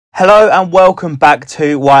Hello and welcome back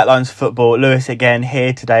to White Lines Football. Lewis again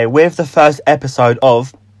here today with the first episode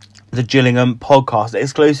of the Gillingham Podcast,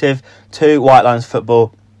 exclusive to White Lines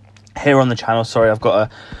Football here on the channel. Sorry, I've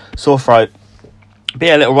got a sore throat. Be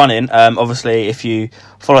a little run-in. Obviously, if you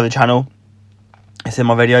follow the channel, it's in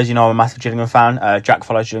my videos. You know I'm a massive Gillingham fan. Jack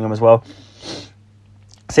follows Gillingham as well.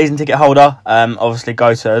 Season ticket holder. Obviously,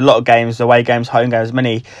 go to a lot of games, away games, home games, as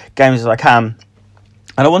many games as I can.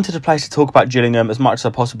 And I wanted a place to talk about Gillingham as much as I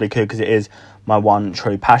possibly could because it is my one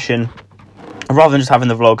true passion. And rather than just having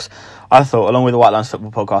the vlogs, I thought, along with the White Lines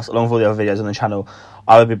Football Podcast, along with all the other videos on the channel,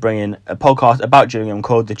 I would be bringing a podcast about Gillingham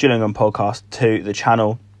called the Gillingham Podcast to the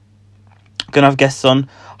channel. Going to have guests on.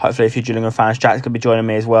 Hopefully, if you're Gillingham fans, Jack's going to be joining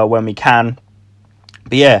me as well when we can.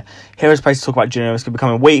 But yeah, here is a place to talk about Gillingham. It's going to be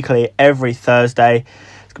coming weekly, every Thursday.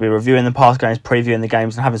 It's going to be reviewing the past games, previewing the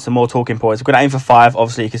games, and having some more talking points. We're going to aim for 5.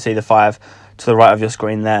 Obviously, you can see the 5 to the right of your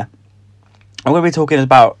screen there. I'm going to be talking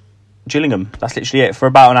about Gillingham. That's literally it for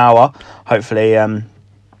about an hour. Hopefully, and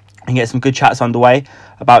get some good chats underway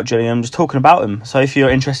about Gillingham, just talking about them. So if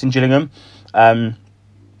you're interested in Gillingham,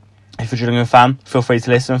 if you're a Gillingham fan, feel free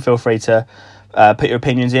to listen. Feel free to put your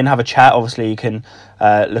opinions in, have a chat. Obviously, you can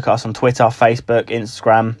look at us on Twitter, Facebook,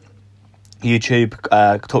 Instagram, YouTube.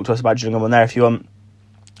 Talk to us about Gillingham on there if you want.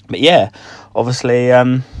 But yeah, obviously,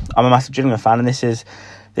 I'm a massive Gillingham fan, and this is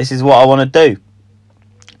what I want to do.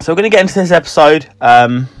 So we're going to get into this episode,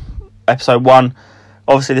 episode 1.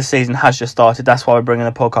 Obviously, this season has just started. That's why we're bringing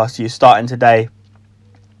the podcast to you, starting today.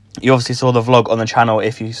 You obviously saw the vlog on the channel.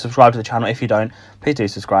 If you subscribe to the channel, if you don't, please do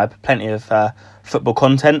subscribe. Plenty of football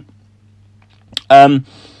content.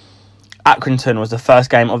 Accrington was the first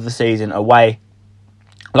game of the season away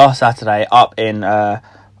last Saturday up in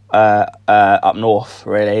up north,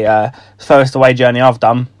 really. First away journey I've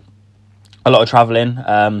done. A lot of travelling.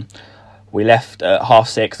 We left at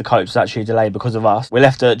 6:30. The coach was actually delayed because of us. We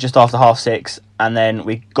left at just after 6:30, and then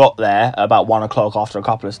we got there at about 1 o'clock after a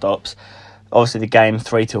couple of stops. Obviously, the game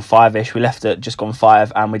 3 till 5-ish. We left at just gone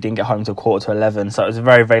 5, and we didn't get home till 11:15. So it was a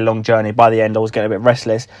very, very long journey. By the end, I was getting a bit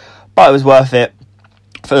restless, but it was worth it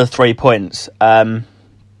for the 3 points. I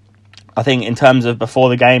think in terms of before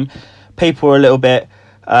the game, people were a little bit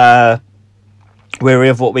weary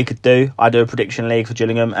of what we could do. I do a prediction league for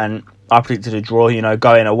Gillingham, and I predicted a draw,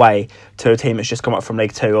 going away to a team that's just come up from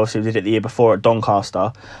League 2. Obviously, we did it the year before at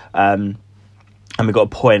Doncaster, and we got a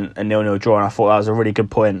point, a 0-0 draw, and I thought that was a really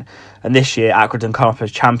good point. And this year, Accrington come up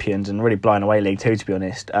as champions and really blowing away League 2, to be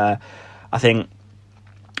honest. I think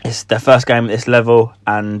it's their first game at this level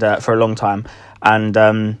and for a long time, and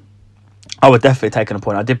I would definitely have taken a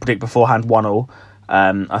point. I did predict beforehand 1-1.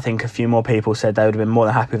 I think a few more people said they would have been more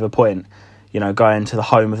than happy with a point. Going to the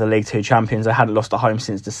home of the League 2 champions. They hadn't lost at home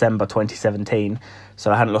since December 2017, so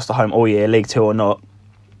they hadn't lost at home all year, League 2 or not.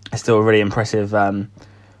 It's still a really impressive run.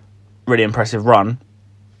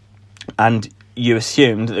 And you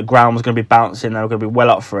assumed that the ground was going to be bouncing, they were going to be well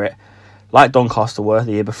up for it, like Doncaster were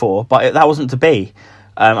the year before, but that wasn't to be.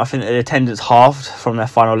 I think the attendance halved from their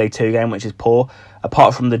final League 2 game, which is poor.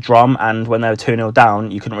 Apart from the drum, and when they were 2-0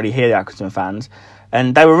 down, you couldn't really hear the Accrington fans.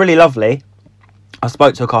 And they were really lovely. I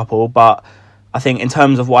spoke to a couple, but I think in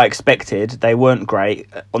terms of what I expected, they weren't great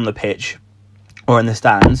on the pitch or in the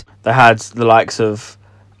stands. They had the likes of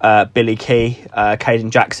Billy Key,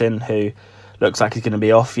 Caden Jackson, who looks like he's going to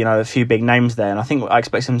be off, a few big names there. And I think I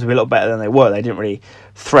expected them to be a little better than they were. They didn't really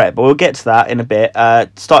threat, but we'll get to that in a bit.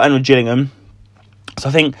 Starting with Gillingham. So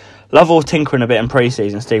I think Lovell tinkering a bit in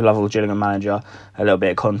pre-season. Steve Lovell, Gillingham manager, a little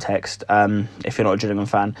bit of context, if you're not a Gillingham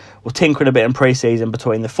fan. Well, tinkering a bit in pre-season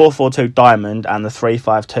between the 4-4-2 diamond and the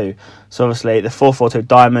 3-5-2. So obviously, the 4-4-2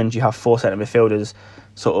 diamond, you have 4 centre midfielders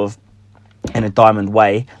sort of in a diamond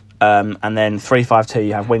way. And then 3-5-2,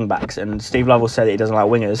 you have wing-backs. And Steve Lovell said that he doesn't like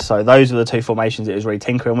wingers. So those were the 2 formations it was really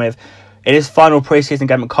tinkering with. In his final pre-season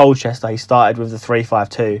game at Colchester, he started with the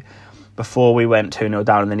 3-5-2 before we went 2-0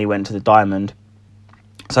 down, and then he went to the diamond.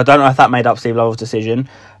 So I don't know if that made up Steve Lovell's decision.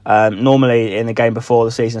 Normally, in the game before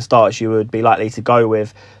the season starts, you would be likely to go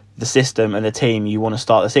with the system and the team you want to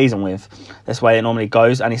start the season with. That's the way it normally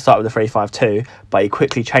goes. And he started with the 3-5-2, but he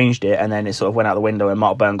quickly changed it, and then it sort of went out the window, and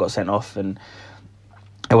Mark Byrne got sent off, and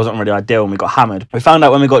it wasn't really ideal, and we got hammered. We found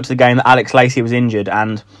out when we got to the game that Alex Lacey was injured,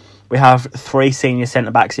 and we have 3 senior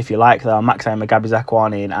centre-backs, if you like. They are Maxime Magabi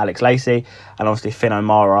Zakwani and Alex Lacey, and obviously Finn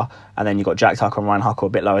O'Mara, and then you've got Jack Tucker and Ryan Huckle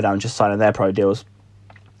a bit lower down, just signing their pro deals.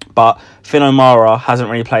 But Finn O'Mara hasn't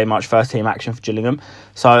really played much first-team action for Gillingham.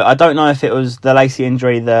 So I don't know if it was the Lacey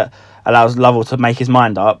injury that allows Lovell to make his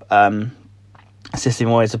mind up, assisting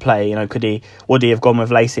Moyes to play. Would he have gone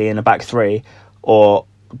with Lacey in a back 3, or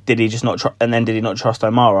did he not trust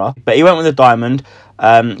O'Mara? But he went with the diamond.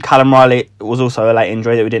 Callum Riley was also a late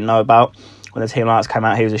injury that we didn't know about. When the team lights came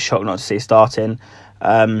out, he was a shock not to see starting.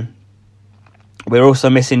 We're also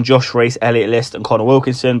missing Josh Rhys, Elliot List and Connor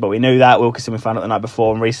Wilkinson, but we knew that. Wilkinson we found out the night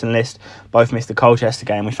before, and Rhys and List both missed the Colchester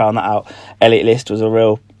game. We found that out. Elliot List was a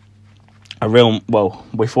real, well,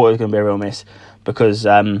 we thought it was going to be a real miss because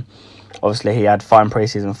obviously he had fine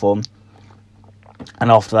pre-season form. And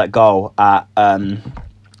after that goal at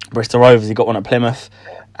Bristol Rovers, he got one at Plymouth,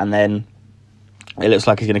 and then it looks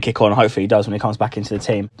like he's going to kick on. Hopefully he does when he comes back into the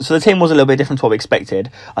team. So the team was a little bit different to what we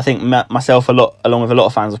expected. I think myself, along with a lot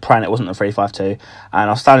of fans, was praying it wasn't a 3-5-2. And I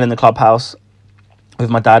was standing in the clubhouse with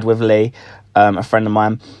my dad, with Lee, a friend of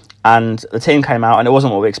mine, and the team came out and it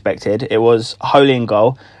wasn't what we expected. It was Holy in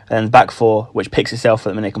goal, and then the back four, which picks itself at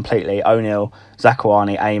the minute completely: O'Neill,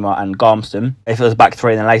 Zakuani, Aymer and Garmston. If it was back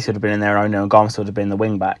three, then Lacey would have been in there, O'Neill and Garmston would have been the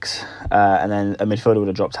wing backs, and then a midfielder would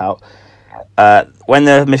have dropped out. When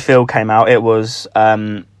the midfield came out, it was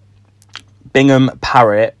Bingham,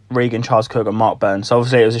 Parrott, Regan, Charles Cook and Mark Byrne. So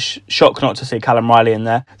obviously it was a shock not to see Callum Riley in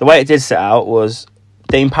there. The way it did set out was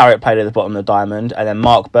Dean Parrott played at the bottom of the diamond, and then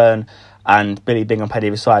Mark Byrne and Billy Bingham played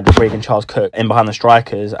either side with Regan, Charles Cook in behind the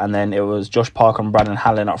strikers, and then it was Josh Parker and Brandon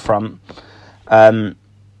Hanlon up front.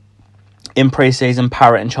 In pre-season,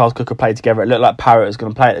 Parrott and Charles Cook had played together. It looked like Parrott was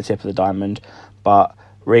going to play at the tip of the diamond, but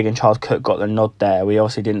Regan, Charles Cook got the nod there. We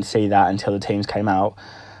obviously didn't see that until the teams came out.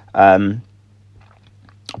 But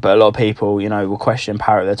a lot of people, were questioning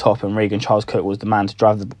Parrott at the top, and Regan, Charles Cook was the man to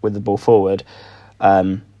drive with the ball forward.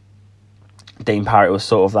 Dean Parrott was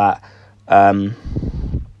sort of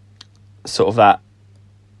that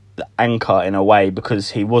anchor in a way,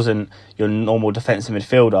 because he wasn't your normal defensive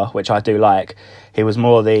midfielder, which I do like. He was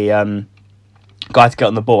more the guy to get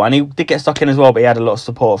on the ball, and he did get stuck in as well, but he had a lot of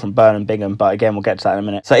support from Byrne and Bingham. But again, we'll get to that in a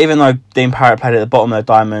minute. So even though Dean Parrott played at the bottom of the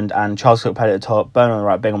diamond and Charles Cook played at the top, Byrne on the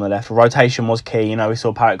right, Bingham on the left, rotation was key. We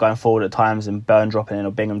saw Parrott going forward at times and Byrne dropping in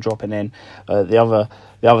or Bingham dropping in, the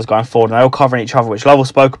others going forward, and they all covering each other, which Lovell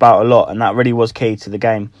spoke about a lot, and that really was key to the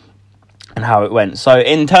game and how it went. So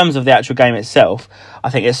in terms of the actual game itself, I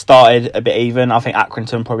think it started a bit even. I think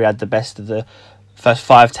Accrington probably had the best of the first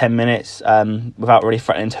 5-10 minutes without really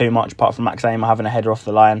threatening too much, apart from Max Aymer having a header off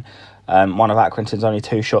the line. One of Accrington's only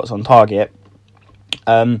 2 shots on target.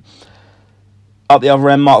 Up the other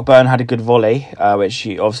end, Mark Byrne had a good volley, which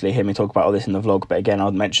you obviously hear me talk about all this in the vlog, but again,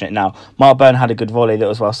 I'll mention it now. Mark Byrne had a good volley that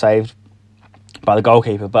was well saved by the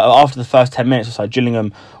goalkeeper, but after the first 10 minutes or so,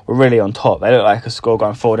 Gillingham were really on top. They looked like a score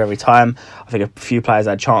going forward every time. I think a few players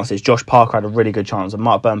had chances. Josh Parker had a really good chance, and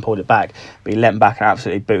Mark Byrne pulled it back, but he leant back and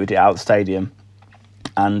absolutely booted it out of the stadium.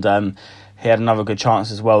 And he had another good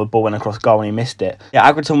chance as well. The ball went across goal and he missed it.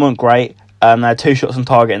 Yeah, Accrington weren't great. They had 2 shots on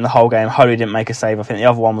target in the whole game. Holy didn't make a save. I think the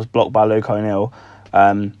other one was blocked by Luke O'Neill,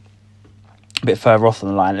 a bit further off on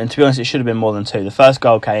the line. And to be honest, it should have been more than 2. The first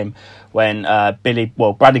goal came when Bradley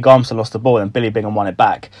Garmston lost the ball and Billy Bingham won it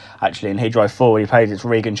back, actually, and he drove forward. He played it to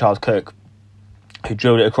Regan, Charles Cook, who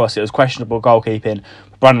drilled it across. It was questionable goalkeeping.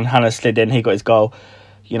 Brandon Hanna slid in. He got his goal.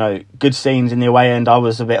 Good scenes in the away end. I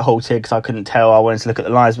was a bit halted because I couldn't tell. I wanted to look at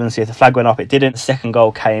the linesman, see if the flag went up. It didn't. The second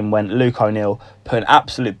goal came when Luke O'Neill put an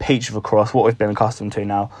absolute peach of a cross, what we've been accustomed to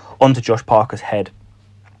now, onto Josh Parker's head,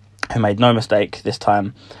 who made no mistake this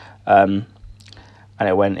time. And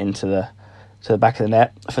it went into the back of the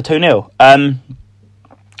net for 2-0.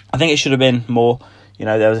 I think it should have been more.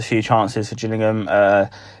 There was a few chances for Gillingham.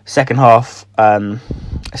 Second half,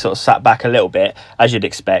 it sort of sat back a little bit, as you'd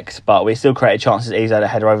expect, but we still created chances. Ease had a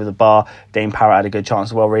header over the bar. Dean Parrott had a good chance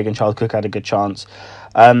as well. Regan, Charles Cook had a good chance.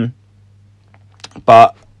 But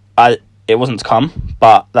it wasn't to come,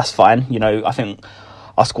 but that's fine. I think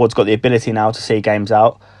our squad's got the ability now to see games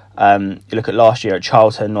out. You look at last year at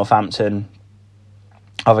Charlton, Northampton,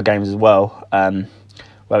 other games as well,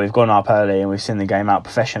 where we've gone up early and we've seen the game out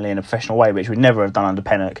professionally in a professional way, which we'd never have done under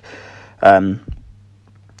Pennock,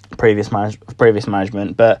 previous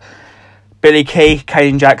management. But Billy Key,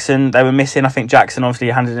 Caden Jackson, they were missing. I think Jackson obviously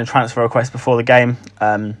handed in a transfer request before the game.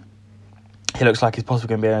 He looks like he's possibly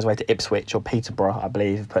going to be on his way to Ipswich or Peterborough, I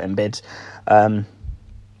believe, put in bids. They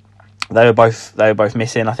were both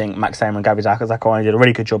missing. I think Max Aymer and Gabby Zakuani did a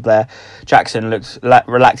really good job there. Jackson looked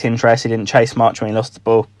relaxed interest. He didn't chase much when he lost the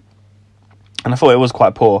ball, and I thought it was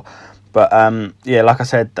quite poor. But like I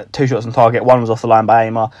said, 2 shots on target. One was off the line by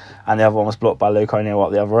Aymer, and the other one was blocked by Luke O'Neill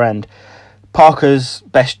at the other end. Parker's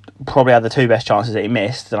probably had the 2 best chances that he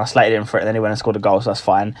missed, and I slated him for it. And then he went and scored a goal, so that's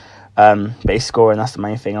fine. But he's scoring, that's the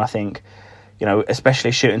main thing. And I think,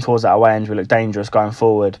 especially shooting towards that away end, we look dangerous going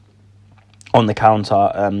forward on the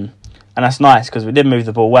counter. And that's nice because we did move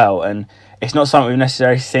the ball well, and it's not something we've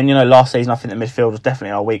necessarily seen. You know, last season I think the midfield was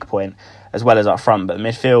definitely our weak point as well as up front. But the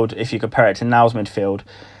midfield, if you compare it to now's midfield,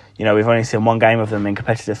 you know, we've only seen one game of them in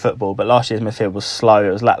competitive football. But last year's midfield was slow,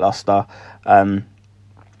 it was lacklustre.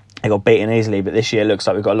 It got beaten easily, but this year it looks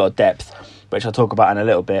like we've got a lot of depth, which I'll talk about in a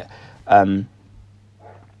little bit.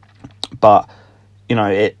 But, you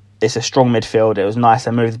know, it's a strong midfield. It was nice.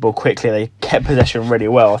 They moved the ball quickly. They kept possession really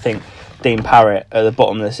well. I think Dean Parrott at the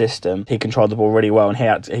bottom of the system, he controlled the ball really well, and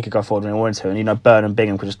he could go forward when he wanted to. And, you know, Byrne and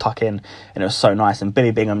Bingham could just tuck in, and it was so nice. And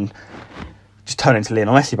Billy Bingham just turned into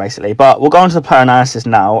Lionel Messi, basically. But we'll go on to the player analysis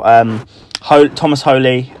now. Thomas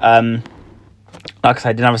Holy, like I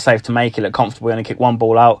said, didn't have a save to make. He looked comfortable. He only kicked one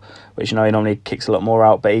ball out, which, you know, he normally kicks a lot more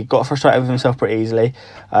out. But he got frustrated with himself pretty easily.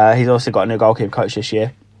 He's also got a new goalkeeper coach this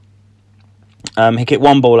year. He kicked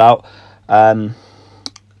one ball out.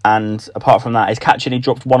 And apart from that, his catching, he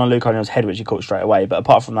dropped one on Luke O'Neill's head, which he caught straight away. But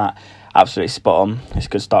apart from that, absolutely spot on. It's a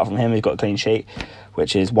good start from him. He's got a clean sheet,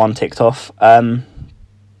 which is one ticked off. Right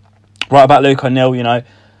about Luke O'Neill, you know,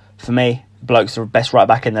 for me, bloke's the best right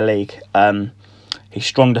back in the league. He's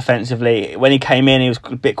strong defensively. When he came in, he was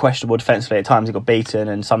a bit questionable defensively. At times he got beaten,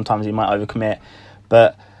 and sometimes he might overcommit.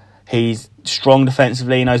 But he's strong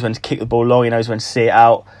defensively. He knows when to kick the ball long. He knows when to see it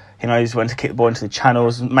out. He knows when to kick the ball into the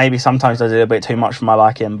channels. Maybe sometimes does it a little bit too much for my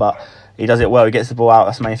liking, but he does it well. He gets the ball out.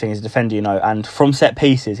 That's the main thing as a defender, you know. And from set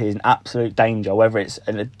pieces, he's an absolute danger. Whether it's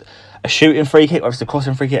a shooting free kick, whether it's a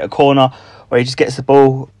crossing free kick, a corner, where he just gets the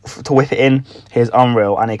ball to whip it in, he's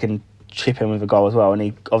unreal. And he can chip in with a goal as well. And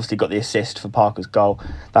he obviously got the assist for Parker's goal.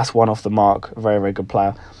 That's one off the mark. A very, very good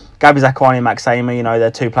player. Gabby Zakuani and Max Amer, you know,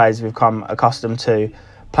 they're two players we've come accustomed to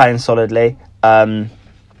playing solidly.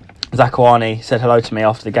 Zakuani said hello to me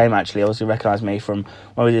after the game, actually. Obviously recognised me from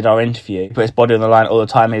when we did our interview. He put his body on the line all the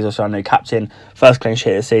time. He's also our new captain. First clean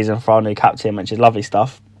sheet of the season for our new captain, which is lovely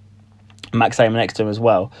stuff. Max Amer next to him as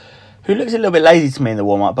well, who looks a little bit lazy to me in the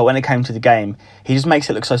warm-up, but when it came to the game, he just makes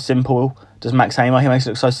it look so simple. Does Max Amer? He makes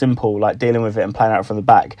it look so simple, like dealing with it and playing out from the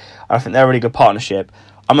back. I think they're a really good partnership.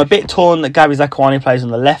 I'm a bit torn that Gabby Zakuani plays on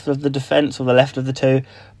the left of the defence, or the left of the two,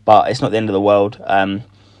 but it's not the end of the world.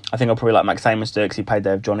 I think I'll probably like Max Amer to do it because he played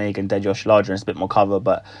there with John Egan, Dejosh Larger, and it's a bit more cover,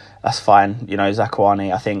 but that's fine. You know,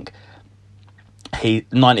 Zakuani, I think he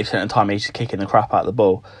 90% of the time he's just kicking the crap out of the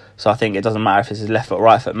ball. So I think it doesn't matter if it's his left foot or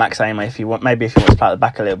right foot. Max Amer, if he wants to play at the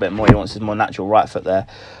back a little bit more, he wants his more natural right foot there.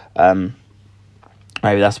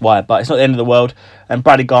 Maybe that's why, but it's not the end of the world. And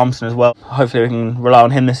Bradley Garmson as well. Hopefully we can rely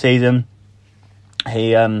on him this season.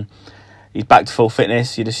 He's back to full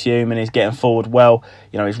fitness, you'd assume, and he's getting forward well.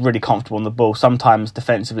 You know, he's really comfortable on the ball. Sometimes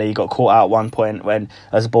defensively, he got caught out at one point when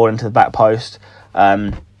there's a ball into the back post.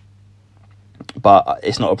 But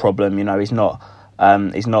it's not a problem. You know, he's not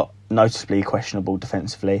noticeably questionable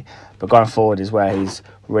defensively. But going forward is where he's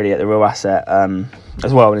really at the real asset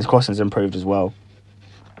as well, and his crossing's improved as well.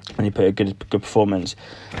 And he put a good performance.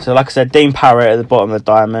 So, like I said, Dean Parrott at the bottom of the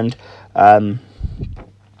diamond.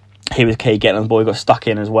 He was key getting on the ball. He got stuck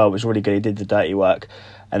in as well, which was really good. He did the dirty work.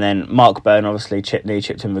 And then Mark Byrne obviously chipped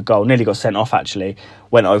him the goal. Nearly got sent off, actually.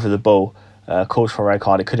 Went over the ball. Called for a red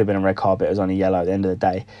card. It could have been a red card, but it was only yellow at the end of the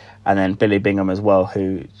day. And then Billy Bingham as well,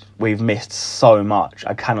 who we've missed so much.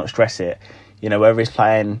 I cannot stress it. You know, whether he's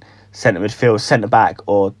playing centre midfield, centre back,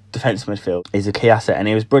 or defensive midfield, he's a key asset. And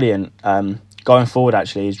he was brilliant. Going forward,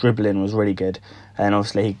 actually, his dribbling was really good. And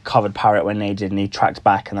obviously, he covered Parrott when needed, and he tracked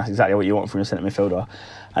back. And that's exactly what you want from your centre midfielder.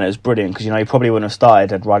 And it was brilliant because, you know, he probably wouldn't have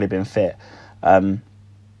started had Riley been fit. You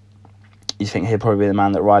think he'd probably be the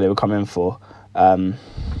man that Riley would come in for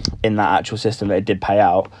in that actual system that it did pay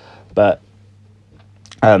out. But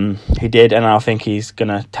he did, and I think he's going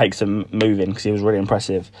to take some moving because he was really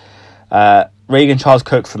impressive. Regan Charles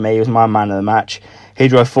Cook, for me, was my man of the match. He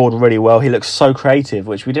drove forward really well. He looks so creative,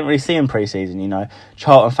 which we didn't really see in pre-season, you know.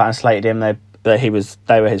 Charlton fans slated him. They were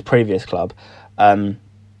his previous club.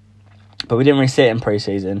 But we didn't really see it in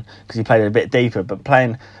pre-season because he played a bit deeper. But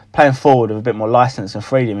playing forward with a bit more licence and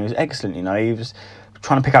freedom, he was excellent. You know, he was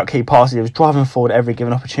trying to pick out key passes. He was driving forward every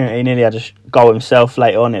given opportunity. He nearly had a goal himself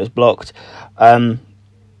later on. It was blocked. But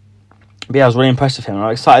yeah, I was really impressed with him.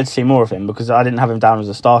 I'm excited to see more of him because I didn't have him down as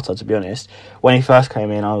a starter, to be honest. When he first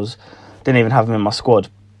came in, didn't even have him in my squad.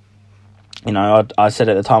 You know, I said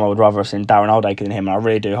at the time I would rather have seen Darren Aldaker than him, and I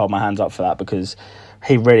really do hold my hands up for that because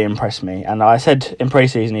he really impressed me. And I said in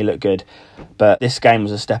pre-season he looked good, but this game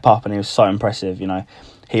was a step up and he was so impressive. You know,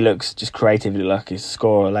 he looks just creatively like he's a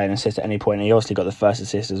scorer or laying an assist at any point. And he obviously got the first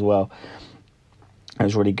assist as well. It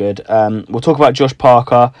was really good. We'll talk about Josh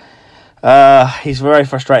Parker. He's a very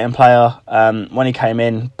frustrating player. When he came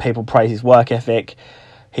in, people praised his work ethic.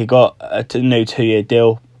 He got a new 2-year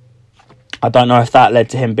deal. I don't know if that led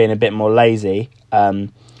to him being a bit more lazy.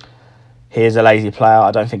 He is a lazy player.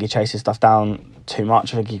 I don't think he chases stuff down too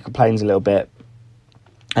much. I think he complains a little bit.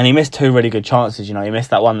 And he missed 2 really good chances. He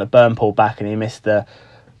missed that one that Byrne pulled back, and he missed the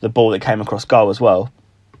ball that came across goal as well.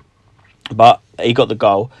 But he got the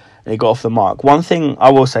goal, and he got off the mark. One thing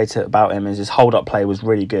I will say about him is his hold-up play was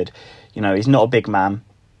really good. He's not a big man,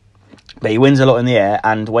 but he wins a lot in the air,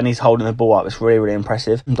 and when he's holding the ball up, it's really, really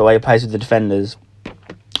impressive. The way he plays with the defenders,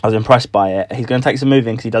 I was impressed by it. He's going to take some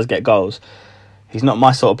moving because he does get goals. He's not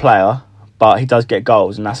my sort of player, but he does get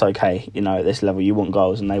goals, and that's okay. At this level, you want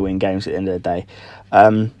goals, and they win games at the end of the day.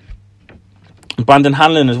 Brandon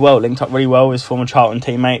Hanlon as well linked up really well with his former Charlton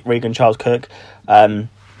teammate, Regan Charles-Cook.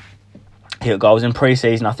 He got goals in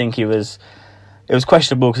pre-season. I think it was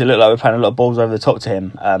questionable because it looked like we were playing a lot of balls over the top to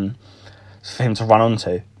him for him to run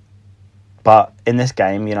onto. But in this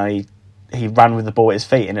game, he ran with the ball at his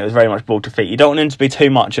feet, and it was very much ball to feet. You don't want him to be too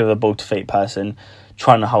much of a ball to feet person,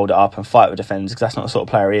 trying to hold it up and fight with defenders, because that's not the sort of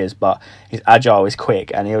player he is. But he's agile, he's quick,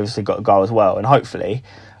 and he obviously got a goal as well. And hopefully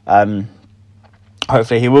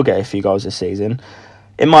he will get a few goals this season.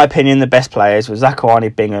 In my opinion, the best players were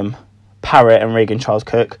Zakuani, Bingham, Parrott, and Regan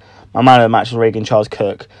Charles-Cook. My man of the match was Regan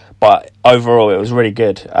Charles-Cook, but overall it was really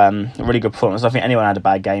good. A really good performance. I don't think anyone had a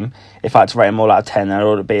bad game. If I had to rate them all out of 10, then it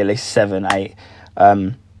ought to be at least 7, 8.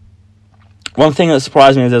 One thing that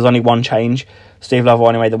surprised me is there's only one change. Steve Love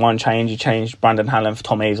only made the one change. He changed Brandon Hanlon for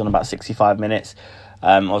Tom Eves on about 65 minutes.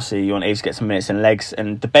 Obviously, you want Eves to get some minutes in legs.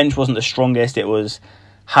 And the bench wasn't the strongest. It was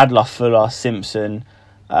Hadler, Fuller, Simpson,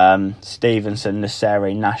 Stevenson,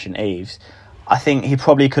 Nasseri, Nash and Eves. I think he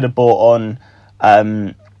probably could have brought on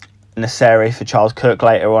Nasseri for Charles Cook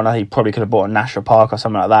later on. He probably could have brought on Nash or Park or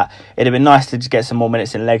something like that. It'd have been nice to just get some more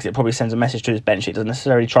minutes in legs. It probably sends a message to his bench. It doesn't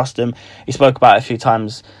necessarily trust him. He spoke about it a few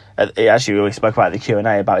times. We spoke about it in the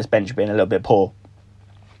Q&A about his bench being a little bit poor.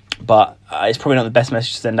 But it's probably not the best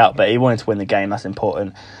message to send out, but he wanted to win the game. That's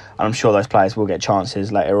important. And I'm sure those players will get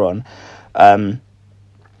chances later on. I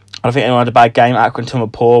don't think anyone had a bad game. Accrington were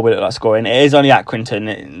poor. We look like scoring. It is only Accrington.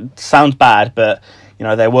 It sounds bad, but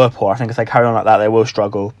they were poor. I think if they carry on like that, they will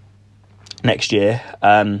struggle next year.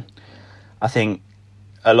 I think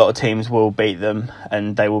a lot of teams will beat them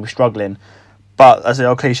and they will be struggling. But as the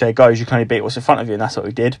old cliche goes, you can only beat what's in front of you, and that's what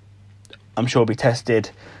we did. I'm sure we'll be tested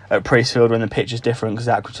at Priestfield when the pitch is different, because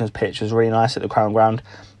Accrington's pitch was really nice at the Crown Ground.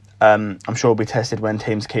 I'm sure we'll be tested when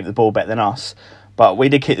teams keep the ball better than us. But we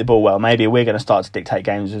did keep the ball well. Maybe we're going to start to dictate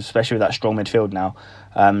games, especially with that strong midfield now.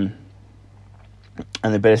 And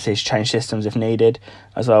the ability to change systems if needed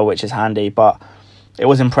as well, which is handy. But it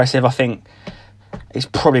was impressive. I think he's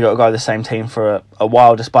probably got to go with the same team for a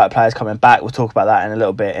while, despite players coming back. We'll talk about that in a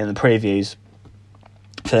little bit in the previews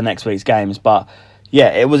for the next week's games. But yeah,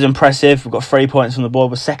 it was impressive. We've got 3 points on the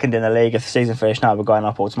board. We're second in the league. If the season finished now, we're going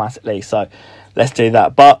up automatically. So let's do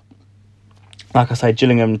that. But like I say,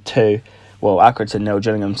 Gillingham 2. Well, Accrington 0,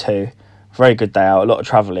 Gillingham 2. Very good day out. A lot of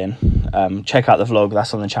travelling. Check out the vlog.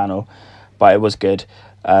 That's on the channel. But it was good.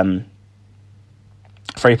 3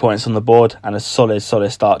 points on the board and a solid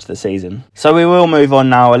start to the season. So we will move on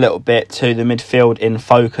now a little bit to the midfield in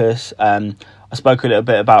focus. I spoke a little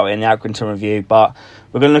bit about it in the Accrington review, but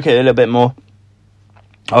we're going to look at it a little bit more.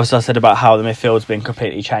 Obviously, I said about how the midfield's been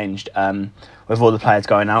completely changed with all the players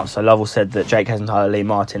going out. So Lovell said that Jake Hesenthaler, Lee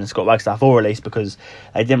Martin and Scott Wagstaff all released because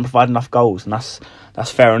they didn't provide enough goals, and that's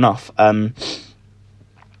fair enough.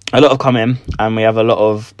 A lot have come in, and we have a lot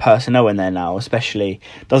of personnel in there now, especially.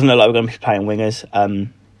 Doesn't look like we're going to be playing wingers.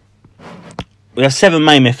 We have 7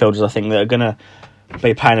 main midfielders, I think, that are going to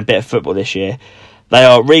be playing a bit of football this year. They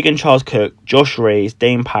are Regan Charles-Cook, Josh Rhys,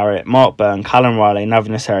 Dean Parrott, Mark Byrne, Callum Riley, Navi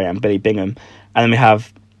Nasseri and Billy Bingham. And then we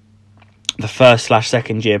have the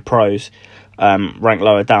first/second year pros ranked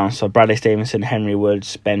lower down. So Bradley Stevenson, Henry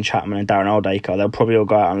Woods, Ben Chapman and Darren Oldacre. They'll probably all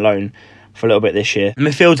go out on loan for a little bit this year. The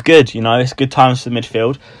midfield's good, it's good times for the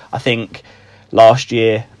midfield. I think last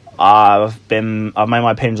year I've made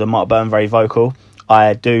my opinions on Mark Byrne very vocal.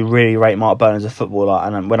 I do really rate Mark Byrne as a footballer,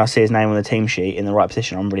 and when I see his name on the team sheet in the right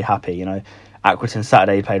position, I'm really happy. Accrington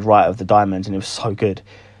Saturday he played right of the diamond and it was so good.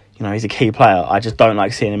 He's a key player. I just don't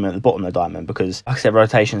like seeing him at the bottom of the diamond because, like I said,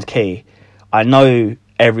 rotation's key. I know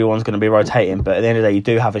everyone's going to be rotating, but at the end of the day, you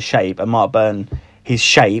do have a shape. And Mark Byrne, his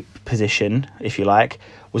shape position, if you like,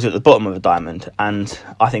 was at the bottom of the diamond. And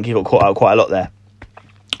I think he got caught out quite a lot there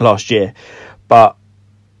last year. But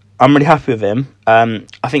I'm really happy with him. I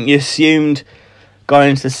think you assumed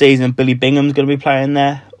going into the season Billy Bingham's going to be playing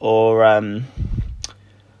there,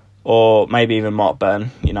 or maybe even Mark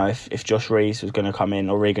Byrne, if Josh Rhys was going to come in,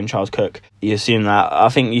 or Regan Charles-Cook. You assume that. I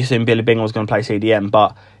think you assumed Billy Bingham was going to play CDM,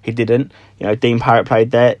 but he didn't. Dean Parrott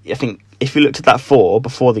played there. I think if you looked at that four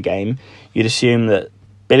before the game, you'd assume that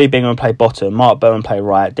Billy Bingham would play bottom, Mark Byrne would play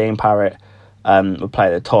right, Dean Parrott would play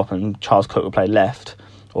at the top, and Charles Cook would play left,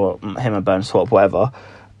 or him and Byrne swap, whatever.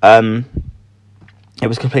 It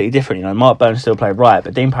was completely different. Mark Byrne still played right,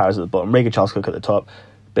 but Dean Parrott was at the bottom, Regan Charles Cook at the top,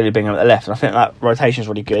 Billy Bingham at the left, and I think that rotation is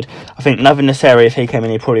really good. I think Navin Nasseri, if he came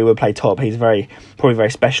in, he probably would play top. He's probably very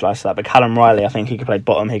specialised for that. But Callum Riley, I think he could play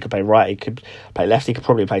bottom, he could play right, he could play left, he could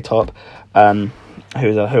probably play top.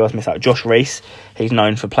 Who else missed out? Josh Rhys. He's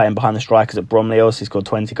known for playing behind the strikers at Bromley. He scored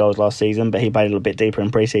 20 goals last season, but he played a little bit deeper in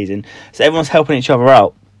pre-season. So everyone's helping each other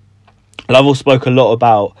out. Lovell spoke a lot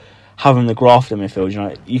about having the graft in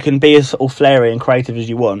midfield. You can be as all flary and creative as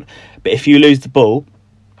you want, but if you lose the ball,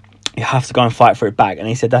 you have to go and fight for it back. And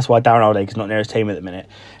he said that's why Darren Aldake's not near his team at the minute.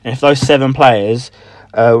 And if those 7 players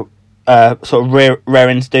sort of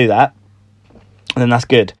raring to do that, then that's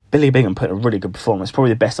good. Billy Bingham put in a really good performance,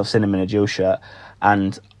 probably the best I've seen him in a dual shirt.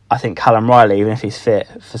 And I think Callum Riley, even if he's fit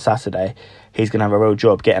for Saturday, he's going to have a real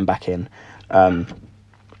job getting back in. He's going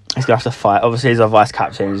to have to fight. Obviously, he's our vice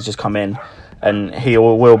captain. He's just come in, and he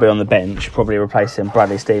will be on the bench, probably replacing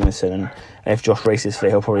Bradley Stevenson. And if Josh Rhys is fit,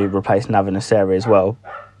 he'll probably replace Navin Nasseri as well.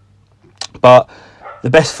 But the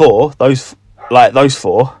best four, those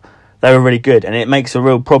four, they were really good, and it makes a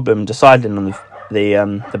real problem deciding on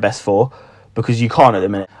the best four, because you can't at the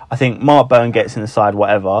minute. I think Mark Byrne gets in the side,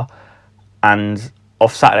 whatever, and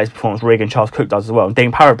off Saturday's performance, Regan Charles Cook does as well, and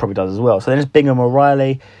Dean Parrott probably does as well. So then it's Bingham or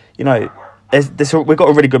Riley. We've got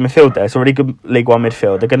a really good midfield there. It's a really good League One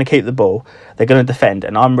midfield. They're going to keep the ball. They're going to defend,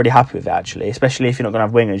 and I'm really happy with it, actually, especially if you're not going to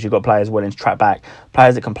have wingers. You've got players willing to track back,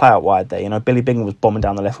 players that can play out wide there. Billy Bingham was bombing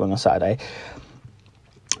down the left wing on Saturday.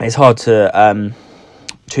 It's hard to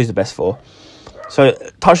choose the best four. So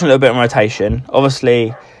touching a little bit on rotation,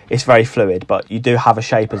 obviously it's very fluid, but you do have a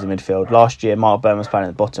shape as a midfield. Last year, Mark Byrne was playing at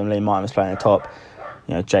the bottom, Lee Martin was playing at the top,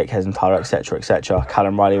 Jake Hesenthaler, etc.,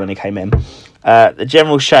 Callum Riley when he came in. The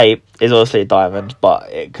general shape is obviously a diamond,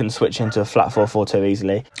 but it can switch into a flat 4-4-2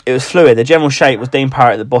 easily. It was fluid. The general shape was Dean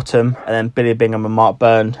Parrott at the bottom, and then Billy Bingham and Mark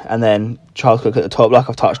Byrne, and then Charles Cook at the top, like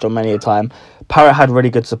I've touched on many a time. Parrott had really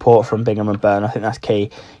good support from Bingham and Byrne. I think that's key.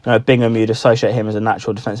 Bingham, you'd associate him as a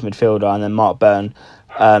natural defensive midfielder, and then Mark Byrne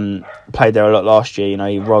played there a lot last year.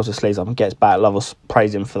 He rolls his sleeves up and gets back. Lovell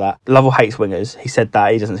praised him for that. Lovell hates wingers. He said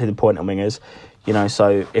that. He doesn't see the point in wingers.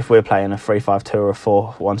 So if we're playing a 3-5-2 or a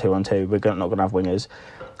 4-1-2-1-2, we're not going to have wingers.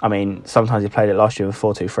 I mean, sometimes he played it last year with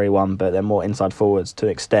 4-2-3-1, but they're more inside forwards to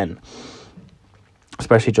an extent,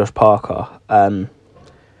 especially Josh Parker. But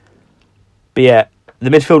yeah, the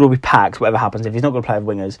midfield will be packed, whatever happens. If he's not going to play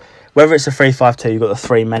with wingers, whether it's a 3-5-2, you've got the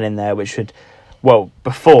 3 men in there, which should... Well,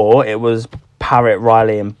 before, it was Parrott,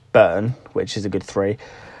 Riley and Byrne, which is a good 3.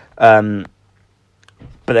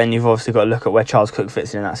 But then you've obviously got to look at where Charles Cook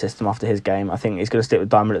fits in that system after his game. I think he's going to stick with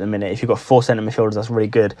Diamond at the minute. If you've got 4 centre midfielders, that's really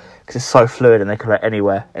good, because it's so fluid and they can play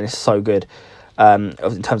anywhere, and it's so good in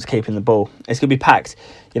terms of keeping the ball. It's going to be packed.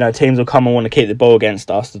 Teams will come and want to keep the ball against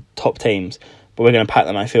us, the top teams, but we're going to pack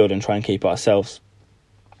the midfield and try and keep it ourselves.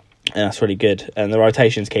 And that's really good. And the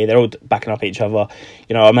rotation's key. They're all backing up each other.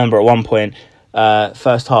 I remember at one point,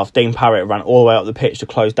 first half, Dean Parrott ran all the way up the pitch to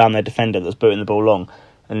close down their defender that's booting the ball long.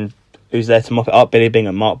 And who's there to mop it up? Billy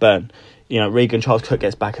Bingham, Mark Byrne. Regan Charles Cook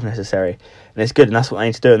gets back if necessary. And it's good, and that's what they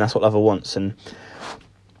need to do, and that's what Lovell wants. And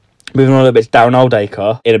moving on a little bit to Darren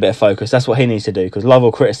Oldacre, in a bit of focus, that's what he needs to do, because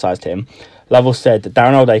Lovell criticised him. Lovell said that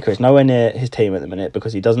Darren Oldacre is nowhere near his team at the minute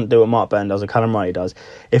because he doesn't do what Mark Byrne does or Callum Riley does.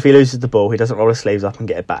 If he loses the ball, he doesn't roll his sleeves up and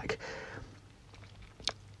get it back.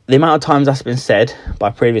 The amount of times that's been said by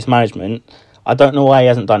previous management, I don't know why he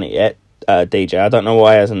hasn't done it yet, DJ. I don't know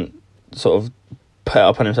why he hasn't sort of put it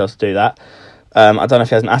up on himself to do that. I don't know if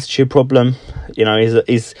he has an attitude problem.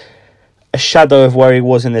 He's a shadow of where he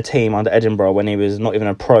was in the team under Edinburgh when he was not even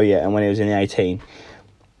a pro yet and when he was in the 18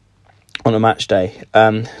 on a match day.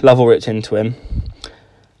 Lovell ripped into him.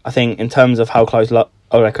 I think in terms of how close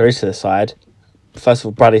Oldacre is to the side, first of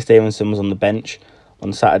all, Bradley Stevenson was on the bench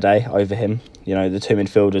on Saturday over him. The 2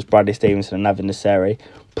 midfielders, Bradley Stevenson and Navin Nasseri,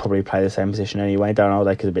 probably play the same position anyway. Darren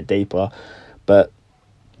Oldacre's a bit deeper, but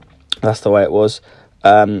that's the way it was.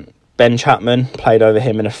 Ben Chapman played over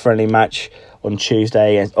him in a friendly match on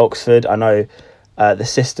Tuesday against Oxford. I know the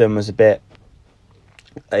system was a bit...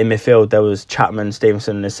 In midfield, there was Chapman,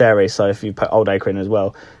 Stevenson and Nasseri, so if you put Oldacre in as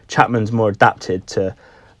well, Chapman's more adapted to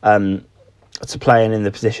playing in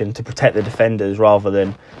the position to protect the defenders rather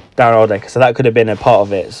than Darren Oldacre. So that could have been a part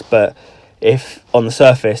of it. But if on the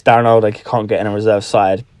surface, Darren Oldacre can't get in a reserve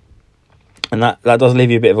side, and that does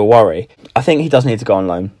leave you a bit of a worry. I think he does need to go on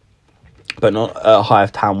loan, but not at a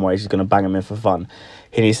Hive Town where he's going to bang him in for fun.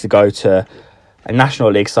 He needs to go to a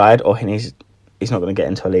National League side, or he needs he's not going to get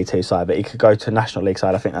into a League Two side, but he could go to a National League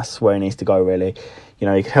side. I think that's where he needs to go, really. You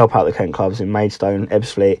know, he could help out the Kent clubs in Maidstone,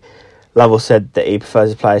 Ebbsfleet. Lovell said that he prefers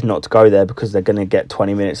his players not to go there because they're going to get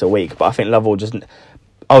 20 minutes a week. But I think Lovell just...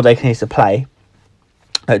 Old Acre needs to play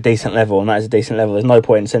at a decent level, and that is a decent level. There's no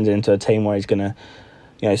point in sending him to a team where he's going to,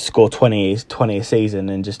 you know, score 20 a season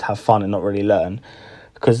and just have fun and not really learn,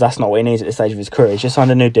 because that's not what he needs at this stage of his career. He's just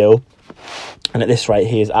signed a new deal, and at this rate,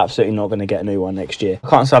 he is absolutely not going to get a new one next year. I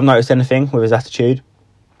can't say I've noticed anything with his attitude.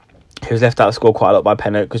 He was left out of school quite a lot by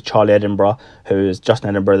Pennock because Charlie Edinburgh, who was Justin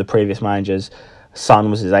Edinburgh, the previous manager's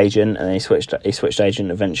son, was his agent, and then he switched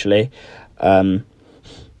agent eventually.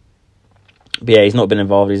 But yeah, he's not been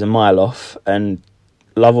involved. He's a mile off, and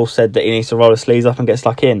Lovell said that he needs to roll his sleeves up and get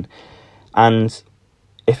stuck in. And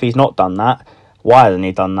if he's not done that, why hasn't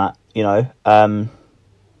he done that? You know, a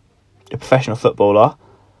professional footballer.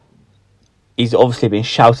 He's obviously been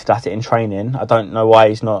shouted at it in training. I don't know why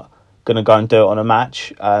he's not going to go and do it on a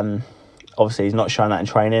match. Obviously, he's not showing that in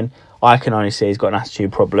training. I can only see he's got an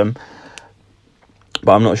attitude problem,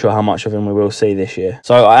 but I'm not sure how much of him we will see this year.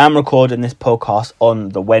 So I am recording this podcast on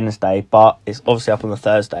the Wednesday, but it's obviously up on the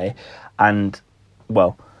Thursday. And,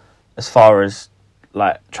 well, as far as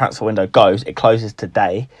like transfer window goes, it closes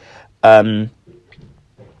today. Obviously,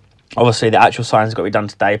 the actual signing's got to be done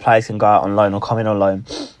today. Players can go out on loan or come in on loan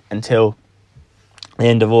until the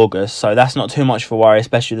end of August. So that's not too much of a worry,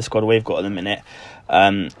 especially the squad we've got at the minute.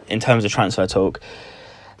 In terms of transfer talk,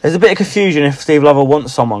 there's a bit of confusion if Steve Lovell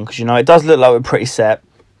wants someone, because, you know, it does look like we're pretty set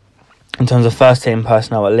in terms of first team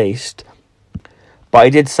personnel at least. But he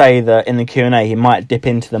did say that in the Q&A he might dip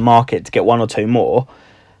into the market to get one or two more.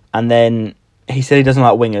 And then he said he doesn't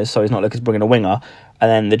like wingers, so he's not looking to bring in a winger. And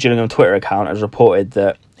then the Gillingham Twitter account has reported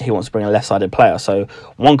that he wants to bring a left-sided player. So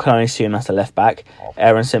one can only assume that's a left-back.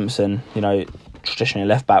 Aaron Simpson, you know, traditionally a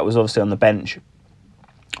left-back, was obviously on the bench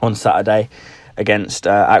on Saturday against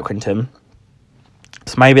Accrington.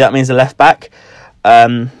 So maybe that means a left-back.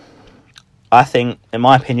 I think, in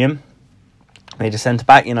my opinion, we need a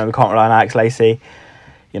centre-back. You know, we can't rely on Alex Lacey.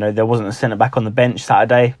 You know, there wasn't a centre-back on the bench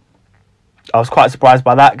Saturday. I was quite surprised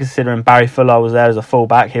by that, considering Barry Fuller was there as a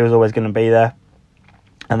full-back. He was always going to be there.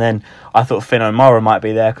 And then I thought Finn O'Mara might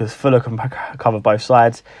be there because Fuller can cover both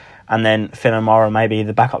sides. And then Finn O'Mara may be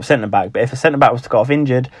the backup centre-back. But if a centre-back was to go off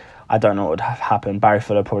injured, I don't know what would have happened. Barry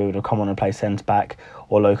Fuller probably would have come on and played centre-back,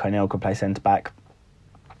 or Luke O'Neill could play centre-back.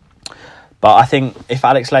 But I think if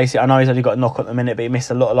Alex Lacey, I know he's only got a knock at the minute, but he missed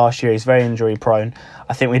a lot last year. He's very injury prone.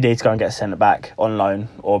 I think we need to go and get a centre-back on loan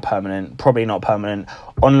or permanent. Probably not permanent.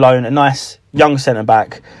 On loan, a nice young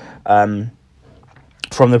centre-back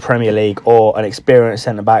from the Premier League, or an experienced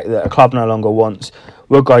centre-back that a club no longer wants,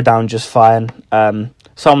 will go down just fine.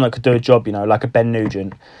 Someone that could do a job, you know, like a Ben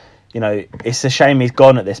Nugent. You know, it's a shame he's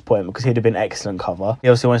gone at this point because he'd have been excellent cover. He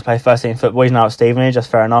obviously wants to play first team football. He's now at Stevenage, that's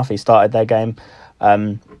fair enough. He started their game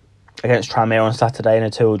against Tranmere on Saturday in a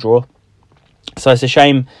 2-2 draw. So it's a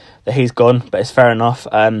shame that he's gone, but it's fair enough.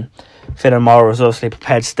 Finn O'Mara was obviously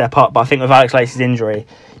prepared to step up, but I think with Alex Lacey's injury,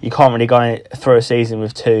 you can't really go through a season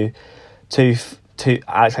with two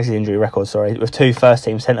Alex Lacey's injury record, with two first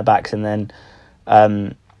team centre backs, and then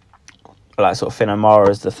like sort of Finn O'Mara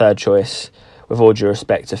as the third choice, with all due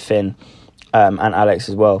respect to Finn and Alex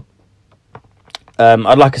as well.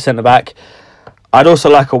 I'd like a centre back. I'd also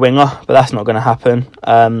like a winger, but that's not going to happen.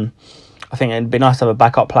 I think it'd be nice to have a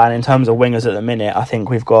backup plan. In terms of wingers at the minute, I think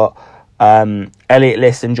we've got Elliot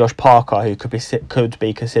Liss and Josh Parker, who could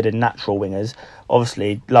be considered natural wingers.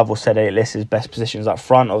 Obviously, Lovell said Elliot Liss's best position is up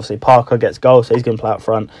front. Obviously, Parker gets goals, so he's going to play up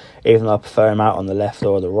front, even though I prefer him out on the left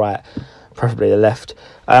or the right, preferably the left.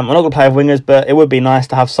 I'm not going to play with wingers, but it would be nice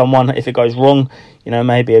to have someone, if it goes wrong, you know,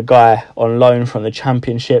 maybe a guy on loan from the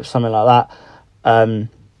Championship, something like that.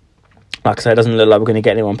 Like I say, it doesn't look like we're going to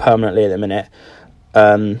get anyone permanently at the minute.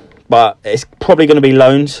 But it's probably going to be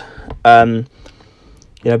loans. You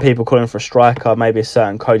know, people calling for a striker, maybe a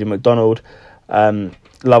certain Cody McDonald.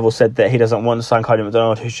 Lovell said that he doesn't want to sign Cody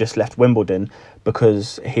McDonald, who's just left Wimbledon,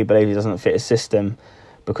 because he believes he doesn't fit his system,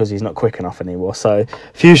 because he's not quick enough anymore. So, a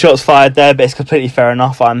few shots fired there, but it's completely fair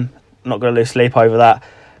enough. I'm not going to lose sleep over that.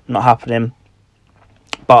 Not happening.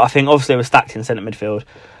 But I think, obviously, we're stacked in centre midfield.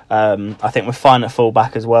 I think we're fine at full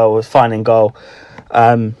back as well. We're fine in goal.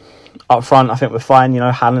 Up front, I think we're fine. You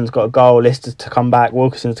know, Hannon's got a goal. Lister's to come back.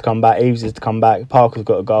 Wilkinson's to come back. Eves is to come back. Parker's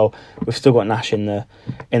got a goal. We've still got Nash in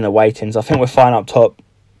the waitings. I think we're fine up top.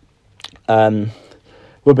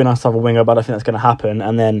 Would be nice to have a winger, but I don't think that's going to happen.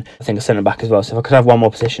 And then I think a centre back as well. So if I could have one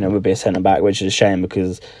more position, it would be a centre back, which is a shame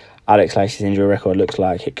because Alex Lacey's injury record looks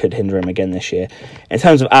like it could hinder him again this year. In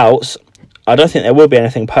terms of outs, I don't think there will be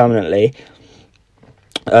anything permanently.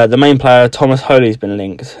 The main player, Thomas Holy's been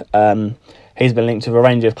linked. He's been linked with a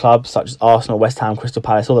range of clubs such as Arsenal, West Ham, Crystal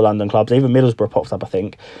Palace, all the London clubs. Even Middlesbrough popped up, I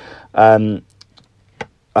think.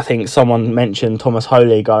 I think someone mentioned Thomas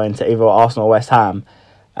Holy going to either Arsenal or West Ham,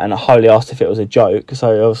 and Holy asked if it was a joke,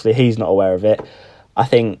 so obviously he's not aware of it. I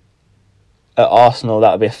think at Arsenal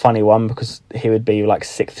that would be a funny one because he would be like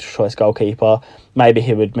 6th choice goalkeeper. Maybe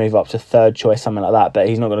he would move up to 3rd choice, something like that, but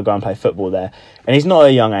he's not going to go and play football there. And he's not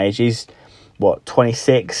at a young age, he's,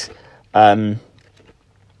 26? Due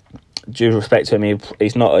respect to him,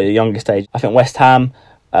 he's not at a youngest age. I think West Ham,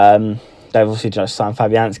 they've obviously just signed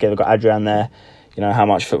Fabianski, they've got Adrian there. You know, how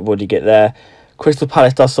much football do you get there? Crystal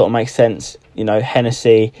Palace does sort of make sense. You know,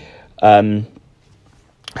 Hennessey's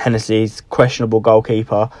questionable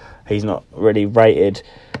goalkeeper. He's not really rated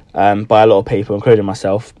by a lot of people, including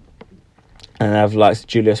myself. And they have like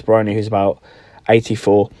Julius Baroni, who's about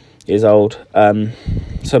 84 years old.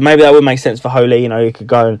 So maybe that would make sense for Holy. You know, he could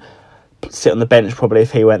go and sit on the bench probably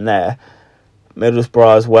if he went there.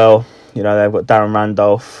 Middlesbrough as well. You know, they've got Darren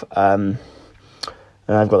Randolph. And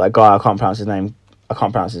they've got that guy, I can't pronounce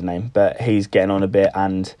his name, but he's getting on a bit,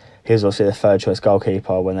 and he was also the 3rd choice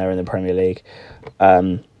goalkeeper when they were in the Premier League.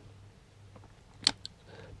 But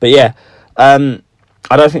yeah, I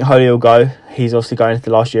don't think Holy will go. He's obviously going into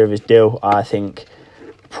the last year of his deal. I think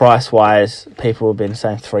price-wise, people have been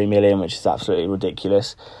saying 3 million, which is absolutely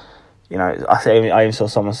ridiculous. You know, I even saw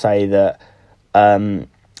someone say that,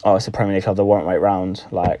 it's a Premier League club, they won't wait round.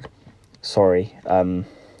 Like, sorry,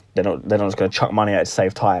 they're not just going to chuck money out to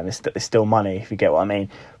save time. It's still money, if you get what I mean.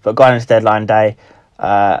 But going into deadline day,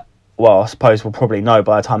 I suppose we'll probably know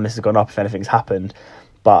by the time this has gone up if anything's happened.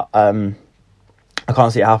 But I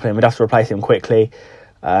can't see it happening. We'd have to replace him quickly.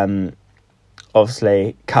 Obviously,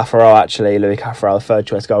 Louis Caffarel, the 3rd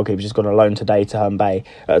choice goalkeeper, just gone on loan today to Herne Bay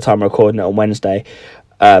at the time of recording it on Wednesday.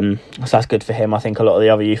 So that's good for him. I think a lot of the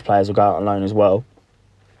other youth players will go out on loan as well.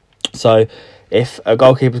 So if a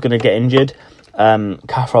goalkeeper's going to get injured,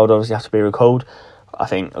 Caffarel would obviously have to be recalled. I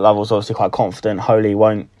think Lovell's obviously quite confident Holy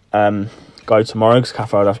won't go tomorrow because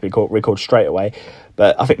Caffarel would have to be recalled straight away.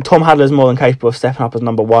 But I think Tom Hadler's more than capable of stepping up as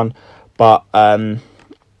number 1. But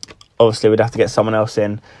obviously we'd have to get someone else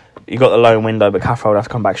in. You got the loan window, but Caffarel would have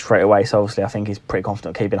to come back straight away. So obviously I think he's pretty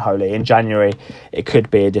confident keeping Holy. In January, it could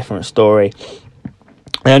be a different story.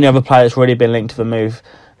 The only other player that's really been linked to the move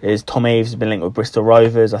is Tom Eaves, who's been linked with Bristol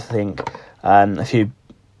Rovers. I think a few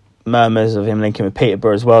murmurs of him linking with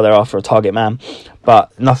Peterborough as well. They're after a target man,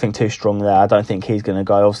 but nothing too strong there. I don't think he's going to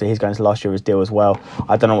go. Obviously, he's going to last year of his deal as well.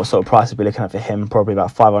 I don't know what sort of price we'll be looking at for him. Probably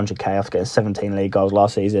about 500k after getting 17 league goals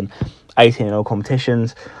last season, 18 in all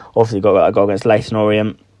competitions. Obviously, got that goal against Leyton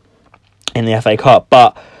Orient in the FA Cup,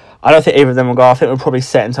 but I don't think either of them will go. I think we're probably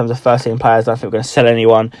set in terms of first team players. I don't think we're going to sell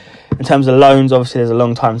anyone. In terms of loans, obviously there's a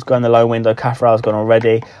long time to go in the loan window. Caffarel's gone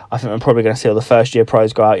already. I think we're probably going to see all the first year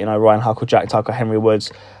pros go out. You know, Ryan Huckle, Jack Tucker, Henry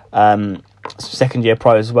Woods. Second year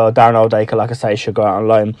pros as well. Darren Oldacre, like I say, should go out on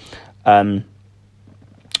loan.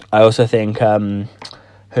 I also think, who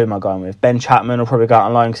am I going with? Ben Chapman will probably go out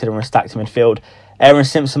on loan considering we're stacked in midfield. Aaron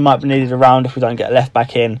Simpson might be needed around if we don't get a left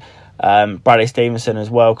back in. Bradley Stevenson as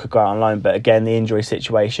well could go out on loan, but again, the injury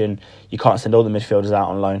situation, you can't send all the midfielders out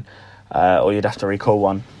on loan, or you'd have to recall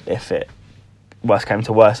one if it worst came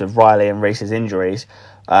to worst of Riley and Rhys's injuries.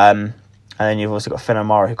 And then you've also got Finn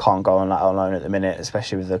O'Mara, who can't go on loan at the minute,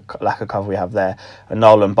 especially with the lack of cover we have there. And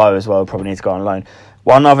Nolan Bow as well probably needs to go on loan.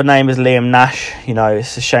 One other name is Liam Nash. You know,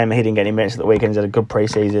 it's a shame that he didn't get any minutes at the weekend. He's had a good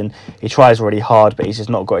pre-season. He tries really hard, but he's just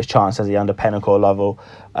not got his chance, has he, under Pennock or Lovell.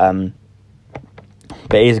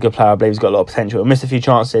 But he's a good player. I believe he's got a lot of potential. He'll miss a few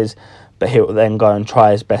chances, but he'll then go and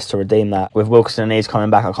try his best to redeem that. With Wilkinson and Eves coming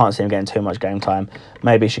back, I can't see him getting too much game time.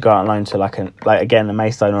 Maybe he should go out on loan to a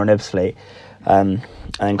Maidstone or an Ebbsfleet, and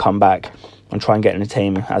then come back and try and get in the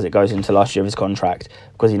team as it goes into last year of his contract,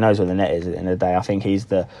 because he knows where the net is at the end of the day. I think he's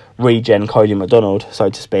the regen Cody McDonald, so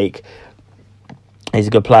to speak. He's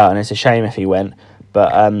a good player, and it's a shame if he went,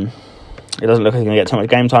 but it doesn't look like he's going to get too much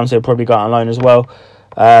game time, so he'll probably go out on loan as well.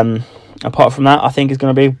 Apart from that, I think it's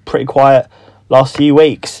going to be pretty quiet last few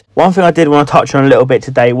weeks. One thing I did want to touch on a little bit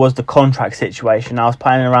today was the contract situation. I was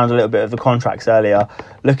playing around a little bit of the contracts earlier,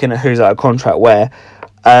 looking at who's out of contract where.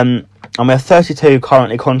 And we have 32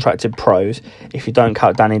 currently contracted pros, if you don't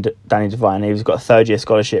count Danny Devine. He's got a third-year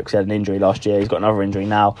scholarship because he had an injury last year. He's got another injury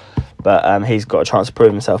now, but he's got a chance to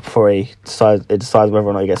prove himself before he decides whether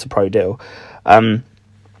or not he gets a pro deal.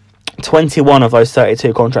 21 of those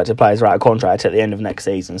 32 contracted players are out of contract at the end of next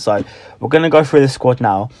season. So we're going to go through the squad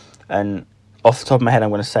now, and off the top of my head, I'm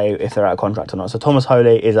going to say if they're out of contract or not. So Thomas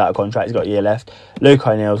Holy is out of contract. He's got a year left. Luke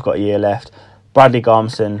O'Neill's got a year left. Bradley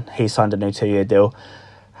Garmson, he's signed a new 2-year deal.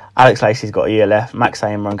 Alex Lacey's got a year left. Max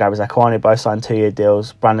Amer and Gabby Zakwani both signed 2-year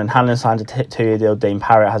deals. Brandon Hanlon signed a 2-year deal. Dean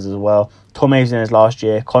Parrott has as well. Tom Eves in his last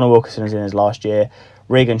year. Connor Wilkinson is in his last year.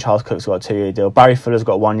 Regan Charles Cook's got a 2-year deal. Barry Fuller's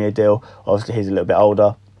got a 1-year deal. Obviously, he's a little bit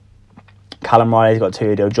older. Callum Riley's got a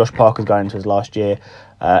 2-year deal. Josh Parker's going into his last year.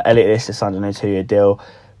 Elliot List has signed a new 2-year deal.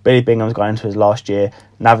 Billy Bingham's going into his last year.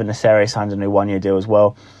 Navin Nasseri signed a new 1-year deal as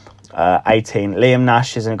well. 18. Liam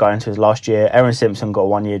Nash isn't going into his last year. Aaron Simpson got a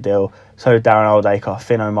 1-year deal. So did Darren Oldacre,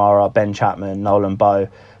 Finn O'Mara, Ben Chapman, Nolan Bowe.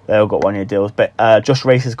 They all got 1-year deals. But Josh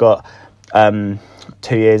Reese has got 2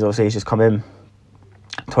 years. Obviously, he's just come in.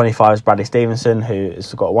 25 is Bradley Stevenson, who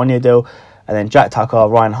has got a 1-year deal. And then Jack Tucker,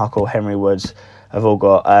 Ryan Huckle, Henry Woods have all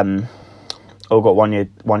got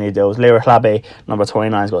 1-year deals. Lyra Labby, number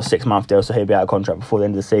 29, has got a 6-month deal, so he'll be out of contract before the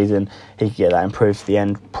end of the season. He could get that improved to the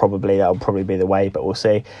end. Probably that'll probably be the way, but we'll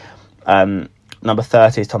see. Number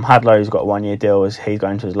 30 is Tom Hadlow, who's got a 1-year deal as he's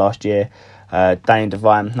going to his last year. Danny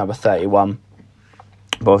Devine, number 31.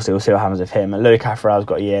 But obviously, we'll see what happens with him. And Louis Caffarel's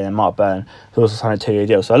got a year, and then Mark Byrne, who also signed a 2-year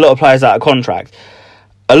deal. So a lot of players out of contract.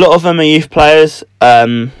 A lot of them are youth players.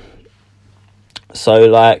 So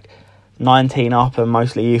like 19 up and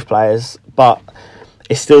mostly youth players. But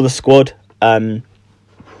it's still the squad. It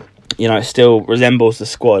still resembles the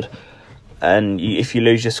squad. And if you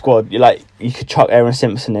lose your squad, you could chuck Aaron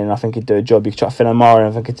Simpson in, I think he'd do a job. You could chuck Finn O'Mara in,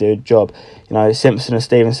 I think he'd do a job. Simpson and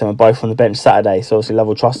Stevenson are both on the bench Saturday, so obviously Love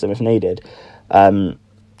will trust them if needed.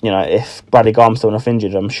 If Bradley Garm's still enough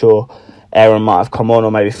injured, I'm sure Aaron might have come on,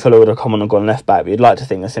 or maybe Fuller would have come on and gone left back, but you'd like to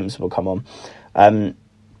think that Simpson will come on.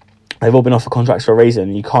 They've all been offered contracts for a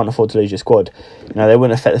reason. You can't afford to lose your squad. They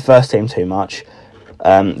wouldn't affect the first team too much.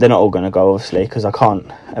 They're not all going to go, obviously, because I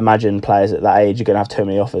can't imagine players at that age are going to have too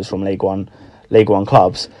many offers from League One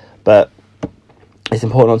clubs. But it's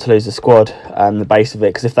important not to lose the squad, the base of it,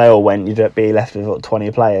 because if they all went, you'd be left with 20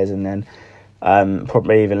 players, and then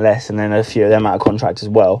probably even less, and then a few of them out of contract as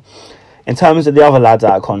well. In terms of the other lads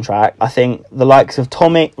out of contract, I think the likes of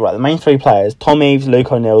the main 3 players, Tom Eves,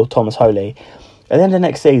 Luke O'Neill, Thomas Holy, at the end of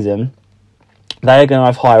next season, they are going to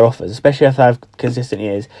have higher offers, especially if they have consistent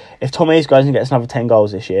years. If Tom Eves goes and gets another 10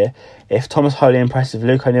 goals this year, if Thomas Holy impresses,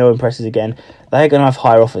 Luke O'Neill impresses again, they are going to have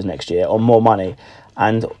higher offers next year on more money.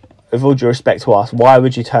 And with all due respect to us, why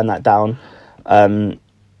would you turn that down? And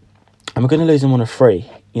we're going to lose them on a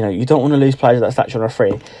free. You don't want to lose players of that stature on a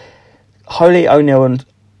free. Holy, O'Neill and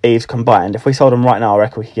Eves combined, if we sold them right now, I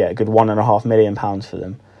reckon we could get a good £1.5 million for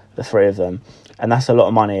them, the 3 of them. And that's a lot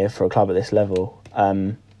of money for a club at this level.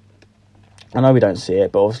 I know we don't see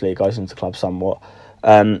it, but obviously it goes into the club somewhat.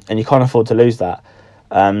 And you can't afford to lose that.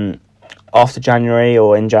 After January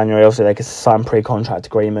or in January, obviously they can sign pre-contract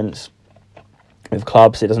agreements with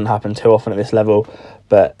clubs. It doesn't happen too often at this level,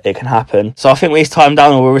 but it can happen. So I think we need to tie them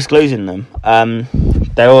down or we'll risk losing them.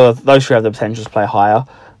 Those 3 have the potential to play higher.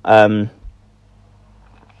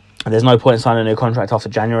 There's no point in signing a new contract after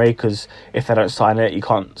January, because if they don't sign it, you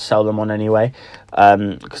can't sell them on anyway,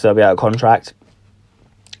 because they'll be out of contract.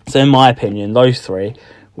 So in my opinion, those 3,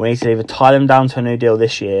 we need to either tie them down to a new deal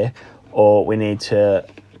this year, or we need to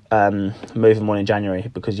move them on in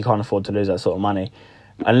January, because you can't afford to lose that sort of money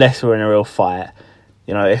unless we're in a real fight.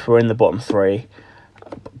 If we're in the bottom 4,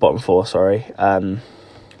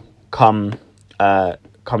 come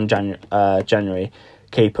January,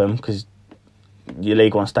 keep them, because your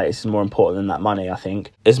League One status is more important than that money, I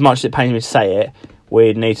think. As much as it pains me to say it,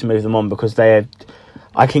 we need to move them on, because I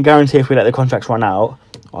can guarantee if we let the contracts run out,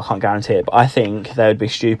 I can't guarantee it, but I think they would be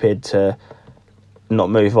stupid to not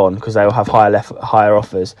move on, because they will have higher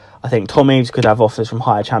offers. I think Tom Eves could have offers from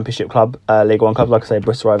higher Championship club, League One clubs, like I say,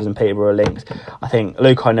 Bristol Rovers and Peterborough are linked. I think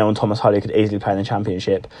Luke O'Neill and Thomas Holy could easily play in the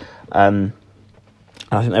Championship. And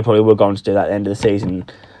I think they probably will go on to do that at the end of the season,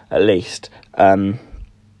 at least.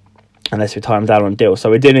 Unless we tie them down on deal. So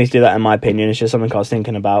we do need to do that, in my opinion. It's just something I was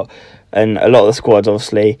thinking about. And a lot of the squads,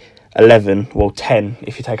 obviously, 10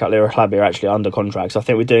 if you take out Lyra Clabby, are actually under contract. So I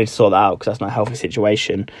think we do need to sort that out, because that's not a healthy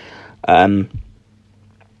situation. I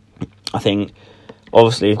think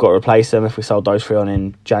obviously you've got to replace them. If we sold those 3 on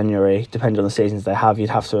in January, depending on the seasons they have, you'd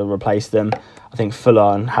have to replace them. I think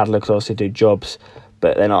Fuller and Hadler could obviously do jobs,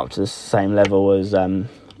 but they're not up to the same level as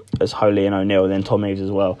Holy and O'Neill, and then Tom Eves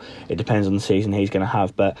as well. It depends on the season he's going to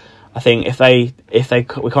have, but I think if we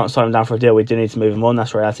can't sign them down for a deal, we do need to move them on.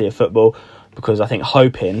 That's the reality of football, because I think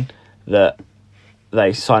hoping that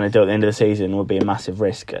they sign a deal at the end of the season would be a massive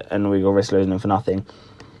risk, and we will risk losing them for nothing.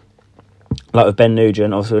 Like with Ben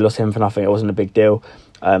Nugent, obviously we lost him for nothing. It wasn't a big deal.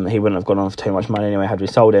 He wouldn't have gone on for too much money anyway had we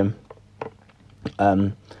sold him.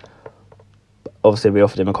 Obviously we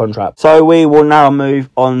offered him a contract. So we will now move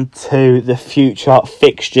on to the future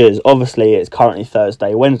fixtures. Obviously it's currently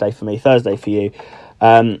Wednesday for me, Thursday for you.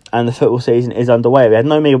 And the football season is underway. We had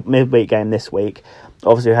no midweek game this week.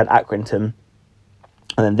 Obviously, we had Accrington.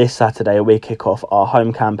 And then this Saturday, we kick off our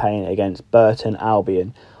home campaign against Burton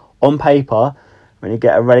Albion. On paper, when you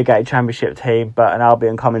get a relegated championship team, Burton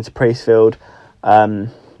Albion coming to Priestfield,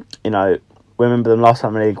 we remember them last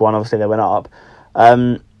time in League One, obviously they went up.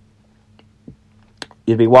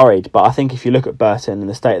 You'd be worried. But I think if you look at Burton and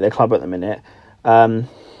the state of their club at the minute,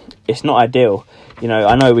 it's not ideal.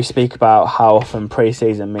 I know we speak about how often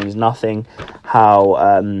pre-season means nothing, how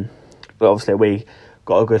obviously we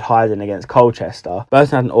got a good hiding against Colchester.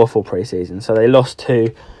 Burton had an awful pre-season, so they lost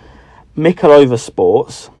to Mickleover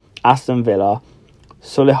Sports, Aston Villa,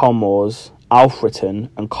 Solihull Moors, Alfreton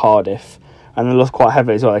and Cardiff, and they lost quite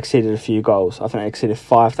heavily as well. They exceeded a few goals. I think they exceeded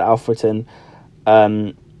 5 to Alfreton.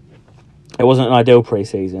 It wasn't an ideal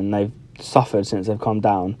pre-season. They've suffered since they've come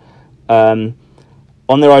down. On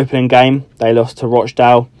their opening game, they lost to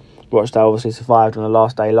Rochdale. Rochdale obviously survived on the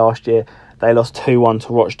last day last year. They lost 2-1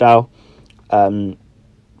 to Rochdale.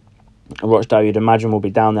 Rochdale, you'd imagine, will be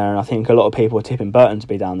down there, and I think a lot of people are tipping Burton to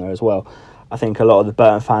be down there as well. I think a lot of the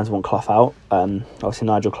Burton fans want Clough out. Obviously,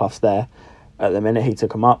 Nigel Clough's there at the minute. He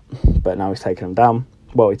took him up, but now he's taken him down.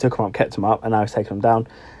 Well, he took him up, kept him up, and now he's taken him down.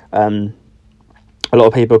 A lot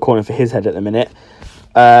of people are calling for his head at the minute.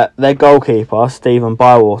 Their goalkeeper, Stephen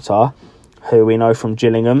Bywater, who we know from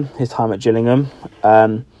Gillingham, his time at Gillingham,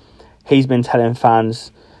 he's been telling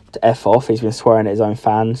fans to F off. He's been swearing at his own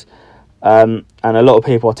fans. And a lot of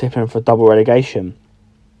people are tipping him for double relegation.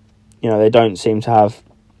 They don't seem to have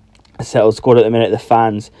a settled squad at the minute. The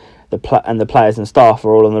fans, and the players and staff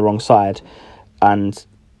are all on the wrong side. And,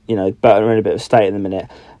 Burton are in a bit of a state at the minute.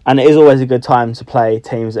 And it is always a good time to play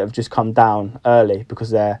teams that have just come down early because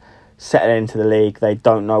they're settling into the league. They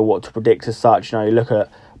don't know what to predict as such. You look at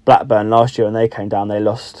Blackburn last year when they came down, they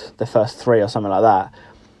lost the first 3 or something like that.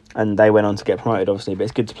 And they went on to get promoted, obviously, but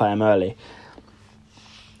it's good to play them early.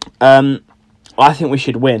 I think we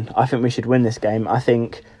should win. I think we should win this game. I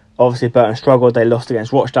think, obviously, Burton struggled. They lost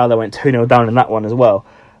against Rochdale. They went 2-0 down in that one as well.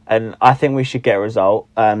 And I think we should get a result.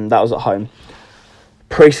 That was at home.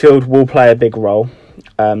 Priestfield will play a big role.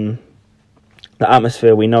 The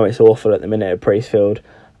atmosphere, we know it's awful at the minute at Priestfield.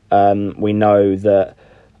 We know that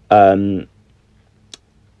the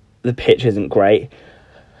pitch isn't great.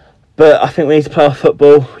 But I think we need to play our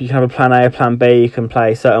football. You can have a plan A, a plan B. You can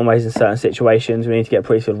play certain ways in certain situations. We need to get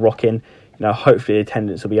Priestfield rocking. Hopefully the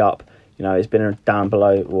attendance will be up. It's been down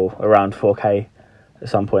below or around 4K at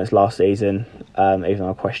some points last season, even though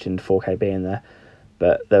I questioned 4K being there.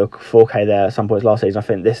 But there were 4K there at some points last season. I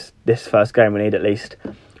think this first game we need at least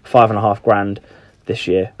 $5,500 this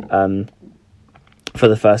year for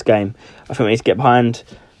the first game. I think we need to get behind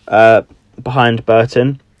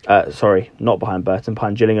Burton. Not behind Burton,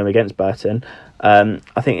 behind Gillingham against Burton.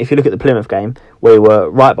 I think if you look at the Plymouth game, we were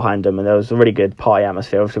right behind them and there was a really good party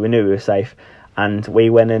atmosphere. Obviously, we knew we were safe and we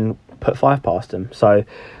went and put 5 past them. So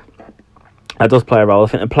that does play a role. I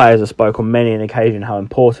think the players have spoken on many an occasion how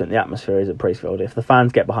important the atmosphere is at Priestfield. If the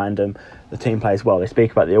fans get behind them, the team plays well. They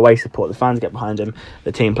speak about the away support. The fans get behind them,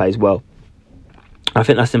 the team plays well. I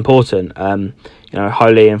think that's important.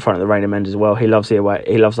 Holy in front of the Rain and Mend as well. He loves the away.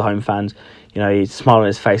 He loves the home fans. He's smiling on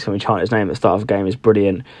his face when we chant his name at the start of the game is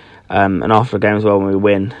brilliant. And after the game as well, when we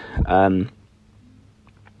win, when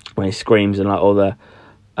he screams and all the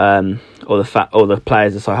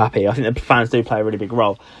players are so happy. I think the fans do play a really big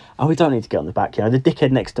role. And we don't need to get on the back. The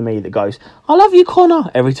dickhead next to me that goes, "I love you,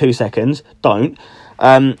 Connor," every 2 seconds. Don't.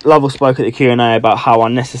 Lovell spoke at the Q&A about how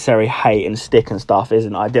unnecessary hate and stick and stuff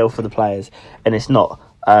isn't ideal for the players, and it's not.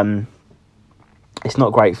 It's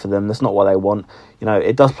not great for them. That's not what they want.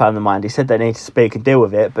 It does play on the mind. He said they need to speak and deal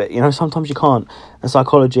with it, but sometimes you can't. And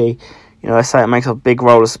psychology, they say it makes a big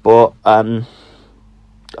role of sport. I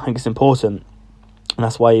think it's important, and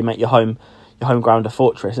that's why you make your home ground a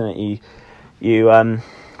fortress, isn't it? You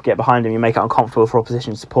get behind them. You make it uncomfortable for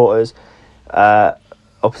opposition supporters,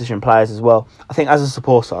 opposition players as well. I think as a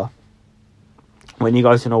supporter, when you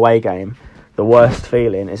go to an away game, the worst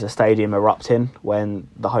feeling is a stadium erupting when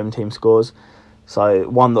the home team scores. So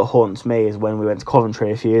one that haunts me is when we went to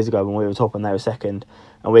Coventry a few years ago when we were top and they were second,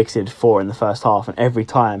 and we conceded 4 in the first half, and every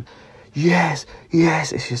time, yes,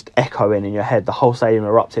 it's just echoing in your head. The whole stadium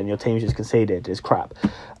erupting, your team's just conceded. It's crap.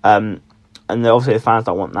 And obviously the fans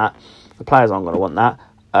don't want that. The players aren't going to want that.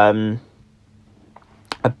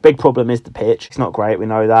 A big problem is the pitch. It's not great, we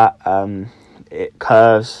know that. It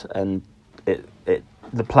curves, and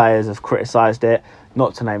the players have criticised it.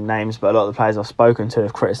 Not to name names, but a lot of the players I've spoken to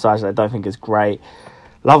have criticised it. I don't think it's great.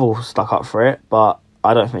 Lovell stuck up for it, but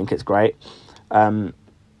I don't think it's great. You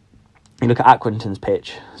look at Accrington's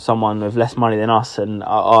pitch, someone with less money than us and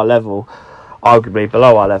our level. arguably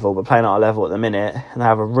below our level, but playing at our level at the minute, and they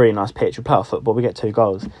have a really nice pitch. We play our football, we get 2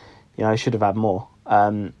 goals. You know, should have had more.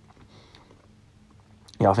 I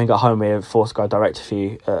think at home we're forced to go direct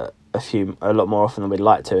a lot more often than we'd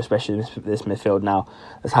like to, especially this midfield now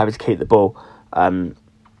that's happy to keep the ball.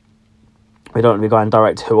 We don't want to be going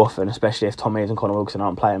direct too often, especially if Tom Eaves and Connor Wilson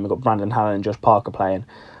aren't playing. We've got Brandon Hallen and Josh Parker playing.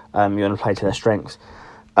 You want to play to their strengths.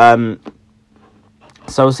 So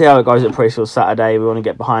we'll see how it goes at Priestfield Saturday. We want to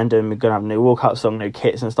get behind them. We're going to have a new walkout song, new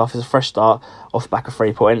kits and stuff. It's a fresh start off the back of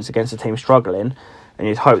 3 points against a team struggling, and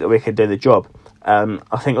you'd hope that we could do the job.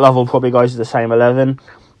 I think Lovell probably goes to the same 11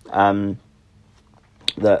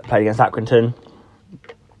 that played against Accrington.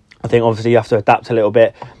 I think obviously you have to adapt a little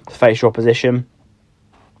bit to face your opposition,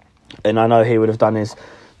 and I know he would have done his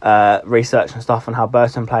research and stuff on how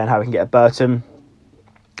Burton play and how we can get at Burton.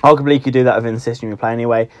 Arguably you could do that within the system you play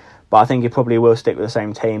anyway, but I think he probably will stick with the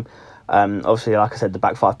same team. Obviously, like I said, the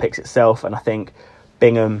back 5 picks itself, and I think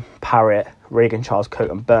Bingham, Parrott, Regan, Charles Cook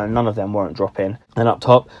and Burn, none of them weren't dropping. And up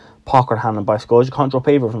top, Parker and Hannon both scores. You can't drop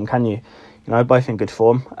either of them, can you? You know, both in good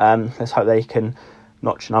form. Let's hope they can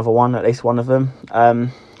notch another one, at least one of them.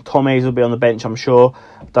 Tom Eaves will be on the bench, I'm sure.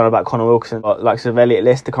 Don't know about Connor Wilson. Like of Elliot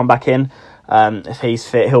List to come back in. If he's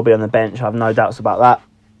fit, he'll be on the bench. I have no doubts about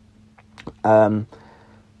that.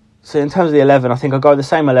 So in terms of the 11, I think I'll go with the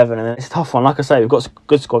same 11, and it's a tough one. Like I say, we've got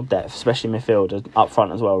good squad depth, especially midfield, up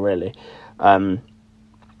front as well, really.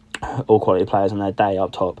 All quality players on their day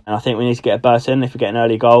up top. And I think we need to get a Burton if we get an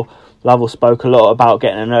early goal. Lovell spoke a lot about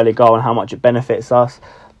getting an early goal and how much it benefits us.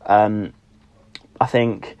 I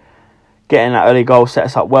think getting that early goal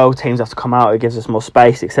sets us up well. Teams have to come out, it gives us more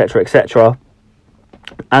space, etc, etc.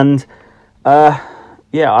 And I'm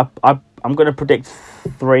going to predict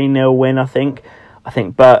 3-0 win, I think.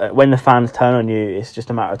 But when the fans turn on you, it's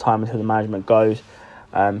just a matter of time until the management goes.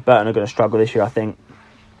 Burton are going to struggle this year, I think.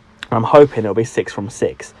 I'm hoping it'll be 6 from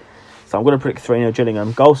 6. So I'm going to predict 3-0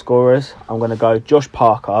 Gillingham. Goal scorers, I'm going to go Josh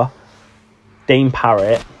Parker, Dean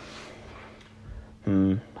Parrott.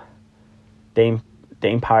 Dean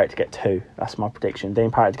Parrott to get 2. That's my prediction.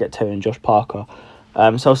 Dean Parrott to get 2 and Josh Parker. So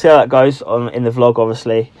I'll see how that goes in the vlog,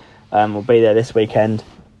 obviously. We'll be there this weekend.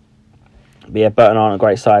 But yeah, Burton aren't a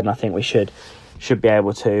great side, and I think we should be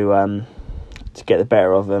able to get the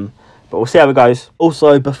better of them. But we'll see how it goes.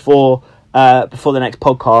 Also, before the next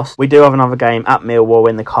podcast, we do have another game at Millwall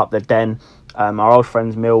in the Cup, the Den. Our old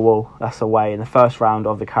friends Millwall, that's away in the first round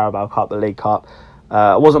of the Carabao Cup, the League Cup.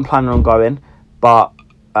 I wasn't planning on going, but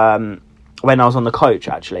when I was on the coach,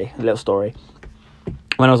 actually, a little story.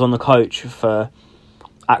 When I was on the coach for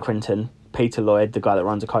Accrington, Peter Lloyd, the guy that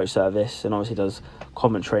runs a coach service and obviously does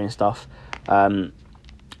commentary and stuff,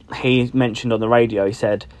 he mentioned on the radio, he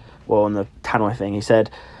said, well, on the Tannoy thing, he said,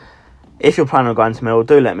 if you're planning on going to Millwall,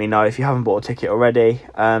 do let me know. If you haven't bought a ticket already,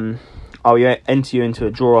 I'll enter you into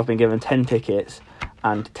a draw. I've been given 10 tickets,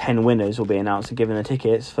 and 10 winners will be announced and given the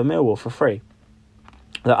tickets for Millwall for free.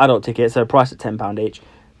 The adult tickets are priced at £10 each.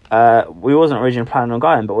 We wasn't originally planning on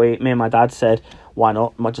going, but me and my dad said, why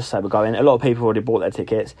not? I might just say we're going. A lot of people already bought their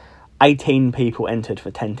tickets. 18 people entered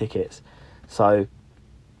for 10 tickets. So,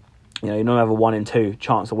 you know, you don't have a 1 in 2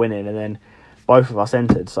 chance of winning, and then both of us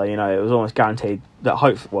entered. So, you know, it was almost guaranteed that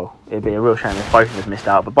it'd be a real shame if both of us missed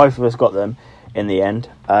out, but both of us got them in the end.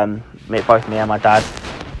 Both me and my dad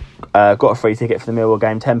got a free ticket for the Millwall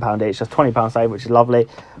game, £10 each. That's £20 saved, which is lovely.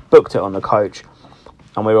 Booked it on the coach,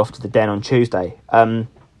 and we were off to the Den on Tuesday.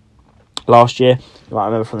 Last year, you might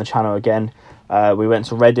remember from the channel again, we went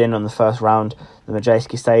to Reading on the first round, the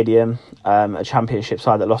Majeski Stadium, a championship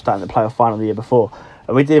side that lost out in the playoff final the year before.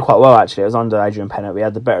 And we did quite well, actually. It was under Adrian Pennant. We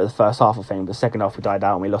had the better of the first half, I think, but the second half we died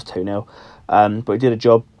out and we lost 2-0. But we did a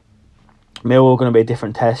job. Millwall going to be a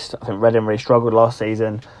different test. I think Reading really struggled last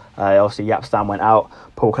season. Obviously, Yapstam went out.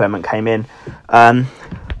 Paul Clement came in.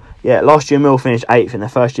 Last year Millwall finished 8th in their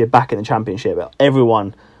first year back in the Championship.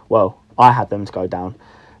 I had them to go down.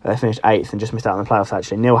 They finished 8th and just missed out on the playoffs,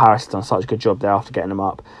 actually. Neil Harris has done such a good job there after getting them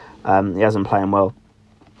up. He hasn't playing well.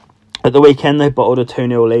 At the weekend, they bottled a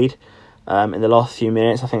 2-0 lead in the last few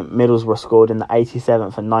minutes. I think Middlesbrough scored in the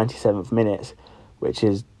 87th and 97th minutes, which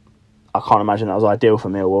is, I can't imagine that was ideal for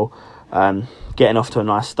Millwall. Getting off to a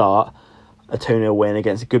nice start, a 2-0 win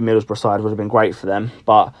against a good Middlesbrough side would have been great for them.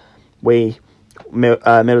 But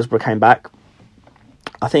Middlesbrough came back.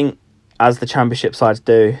 I think, as the Championship sides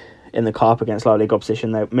do in the Cup against low league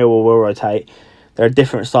opposition, Millwall will rotate. They're a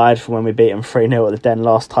different side from when we beat them 3-0 at the Den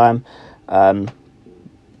last time. But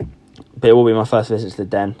it will be my first visit to the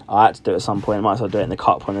Den. I had to do it at some point. I might as well do it in the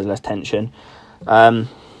Cup when there's less tension. They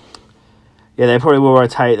probably will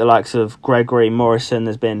rotate the likes of Gregory, Morrison.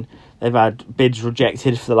 They've had bids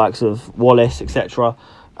rejected for the likes of Wallace, etc.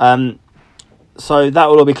 So that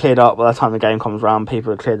will all be cleared up by the time the game comes around.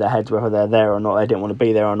 People have cleared their heads whether they're there or not. They didn't want to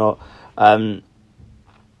be there or not.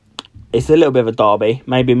 It's a little bit of a derby.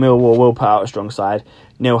 Maybe Millwall will put out a strong side.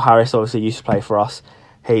 Neil Harris obviously used to play for us.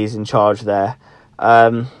 He's in charge there.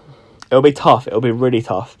 It'll be tough. It'll be really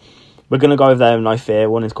tough. We're going to go over there with no fear,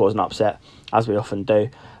 wanting to cause an upset, as we often do.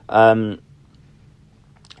 In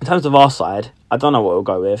terms of our side, I don't know what we'll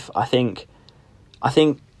go with. I think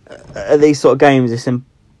at these sort of games, it's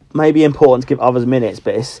maybe important to give others minutes,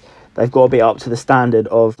 but they've got to be up to the standard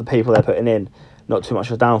of the people they're putting in. Not too much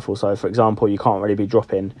of a downfall. So, for example, you can't really be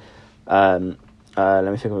dropping... let me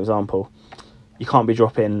think of an example. You can't be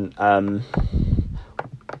dropping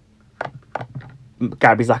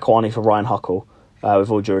Gabby Zakuani for Ryan Huckle.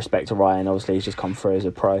 With all due respect to Ryan, obviously he's just come through as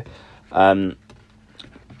a pro. I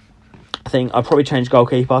think I'd probably change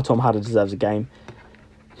goalkeeper. Tom Haddad deserves a game.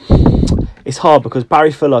 It's hard because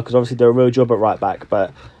Barry Fuller could obviously do a real job at right back,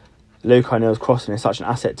 but Luke O'Neill's crossing is such an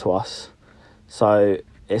asset to us. So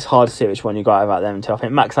it's hard to see which one you got about them until I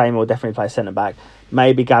think Max Amer will definitely play centre back.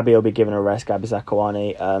 Maybe Gabby will be given a rest, Gabby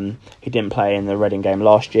Zakuani. He didn't play in the Reading game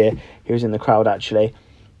last year. He was in the crowd actually.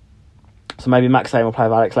 So maybe Max Amer will play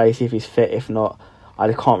with Alex Lacey if he's fit. If not,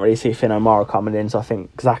 I can't really see Finn O'Mara coming in. So I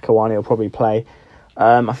think Zakuani will probably play.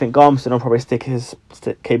 I think Garmston will probably keep his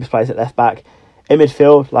place at left back. In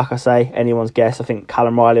midfield, like I say, anyone's guess. I think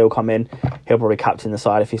Callum Riley will come in. He'll probably captain the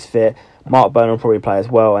side if he's fit. Mark Byrne will probably play as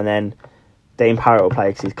well. And then Dean Parrott will play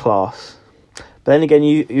because he's class. But then again,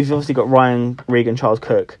 you've obviously got Ryan Regan, Charles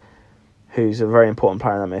Cook, who's a very important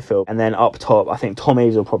player in that midfield. And then up top, I think Tom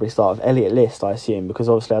Eaves will probably start with Elliot List, I assume, because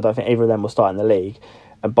obviously I don't think either of them will start in the league.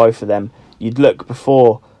 And both of them, you'd look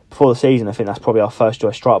before the season, I think that's probably our first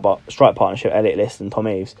choice strike partnership, Elliot List and Tom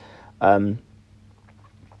Eaves. But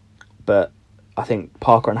I think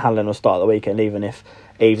Parker and Hanlon will start the weekend, even if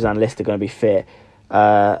Eaves and List are going to be fit.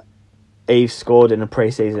 Eaves scored in a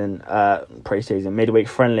pre-season midweek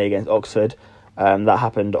friendly against Oxford. That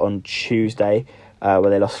happened on Tuesday, where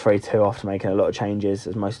they lost 3-2 after making a lot of changes,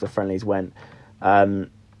 as most of the friendlies went.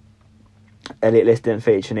 Elliot List didn't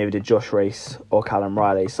feature, neither did Josh Rhys or Callum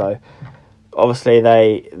Riley. So obviously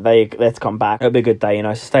they're to come back. It'll be a good day,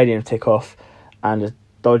 It's a stadium tick off, and as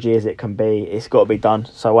dodgy as it can be, it's got to be done.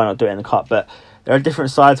 So why not do it in the cup? But there are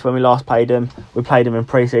different sides when we last played them. We played them in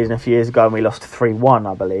pre-season a few years ago and we lost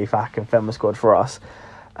 3-1, I believe. Accrington scored for us.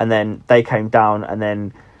 And then they came down and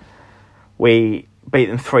then we beat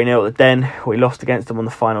them 3-0 at the Den. We lost against them on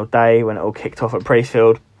the final day when it all kicked off at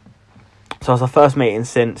Priestfield. So it's our first meeting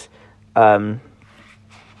since...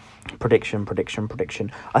 Prediction.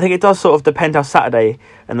 I think it does sort of depend how Saturday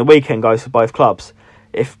and the weekend goes for both clubs.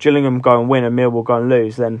 If Gillingham go and win and Millwall go and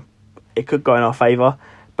lose, then it could go in our favour.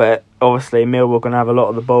 But obviously Millwall are going to have a lot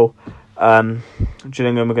of the ball.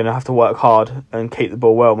 Gillingham are going to have to work hard and keep the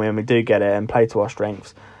ball well when we do get it and play to our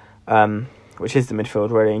strengths, which is the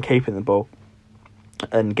midfield really, and keeping the ball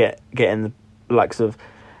and getting the likes of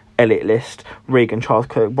Elliot List, Regan, Charles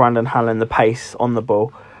Cook, Brandon Hanlon, the pace on the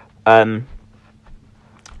ball. I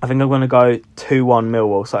think I'm going to go 2-1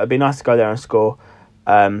 Millwall. So it'd be nice to go there and score.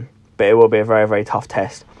 But it will be a very, very tough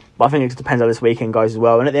test. But I think it just depends how this weekend goes as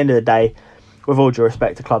well. And at the end of the day, with all due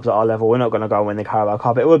respect to clubs at our level, we're not going to go and win the Carabao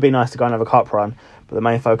Cup. It would be nice to go and have a cup run, but the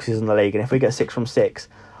main focus is on the league. And if we get 6 from 6,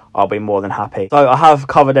 I'll be more than happy. So I have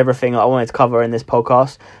covered everything I wanted to cover in this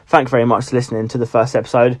podcast. Thanks very much for listening to the first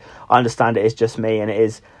episode. I understand it is just me and it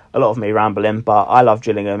is a lot of me rambling, but I love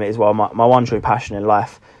Gillingham. It is my one true passion in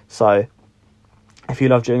life. So if you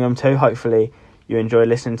love Gillingham too, hopefully you enjoyed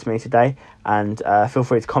listening to me today, and feel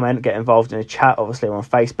free to comment, get involved in a chat. Obviously we're on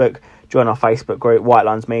Facebook. Join our Facebook group, White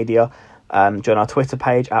Lines Media. Join our Twitter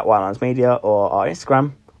page at White Lines Media, or our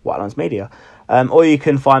Instagram, White Lines Media. Or you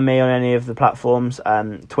can find me on any of the platforms,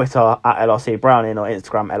 Twitter at LRC Browning or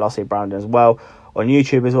Instagram LRC Browning as well. On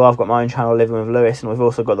YouTube as well, I've got my own channel, Living with Lewis, and we've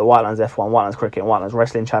also got the White Lines F1, White Lines Cricket, and White Lines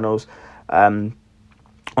Wrestling channels on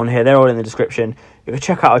here. They're all in the description. You can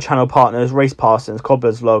check out our channel partners, Rhys Parsons,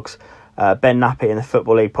 Cobblers Vlogs, Ben Nappy and the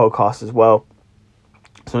Football League podcast as well.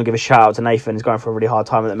 So I want to give a shout out to Nathan. He's going for a really hard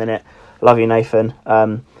time at the minute. Love you, Nathan.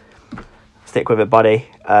 Stick with it, buddy.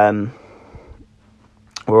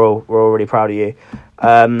 We're all really proud of you.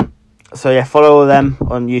 So yeah, follow all of them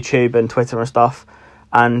on YouTube and Twitter and stuff.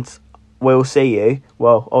 And we'll see you.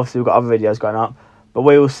 Well, obviously we've got other videos going up, but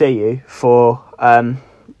we will see you for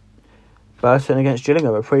Burton against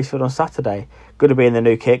Gillingham at Priestfield on Saturday. Good to be in the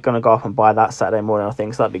new kit. Going to go up and buy that Saturday morning, I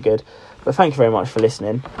think, so that'd be good. But thank you very much for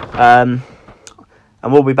listening. And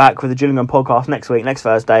we'll be back with the Gillingham podcast next week, next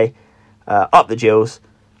Thursday. Up the Gills.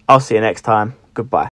 I'll see you next time. Goodbye.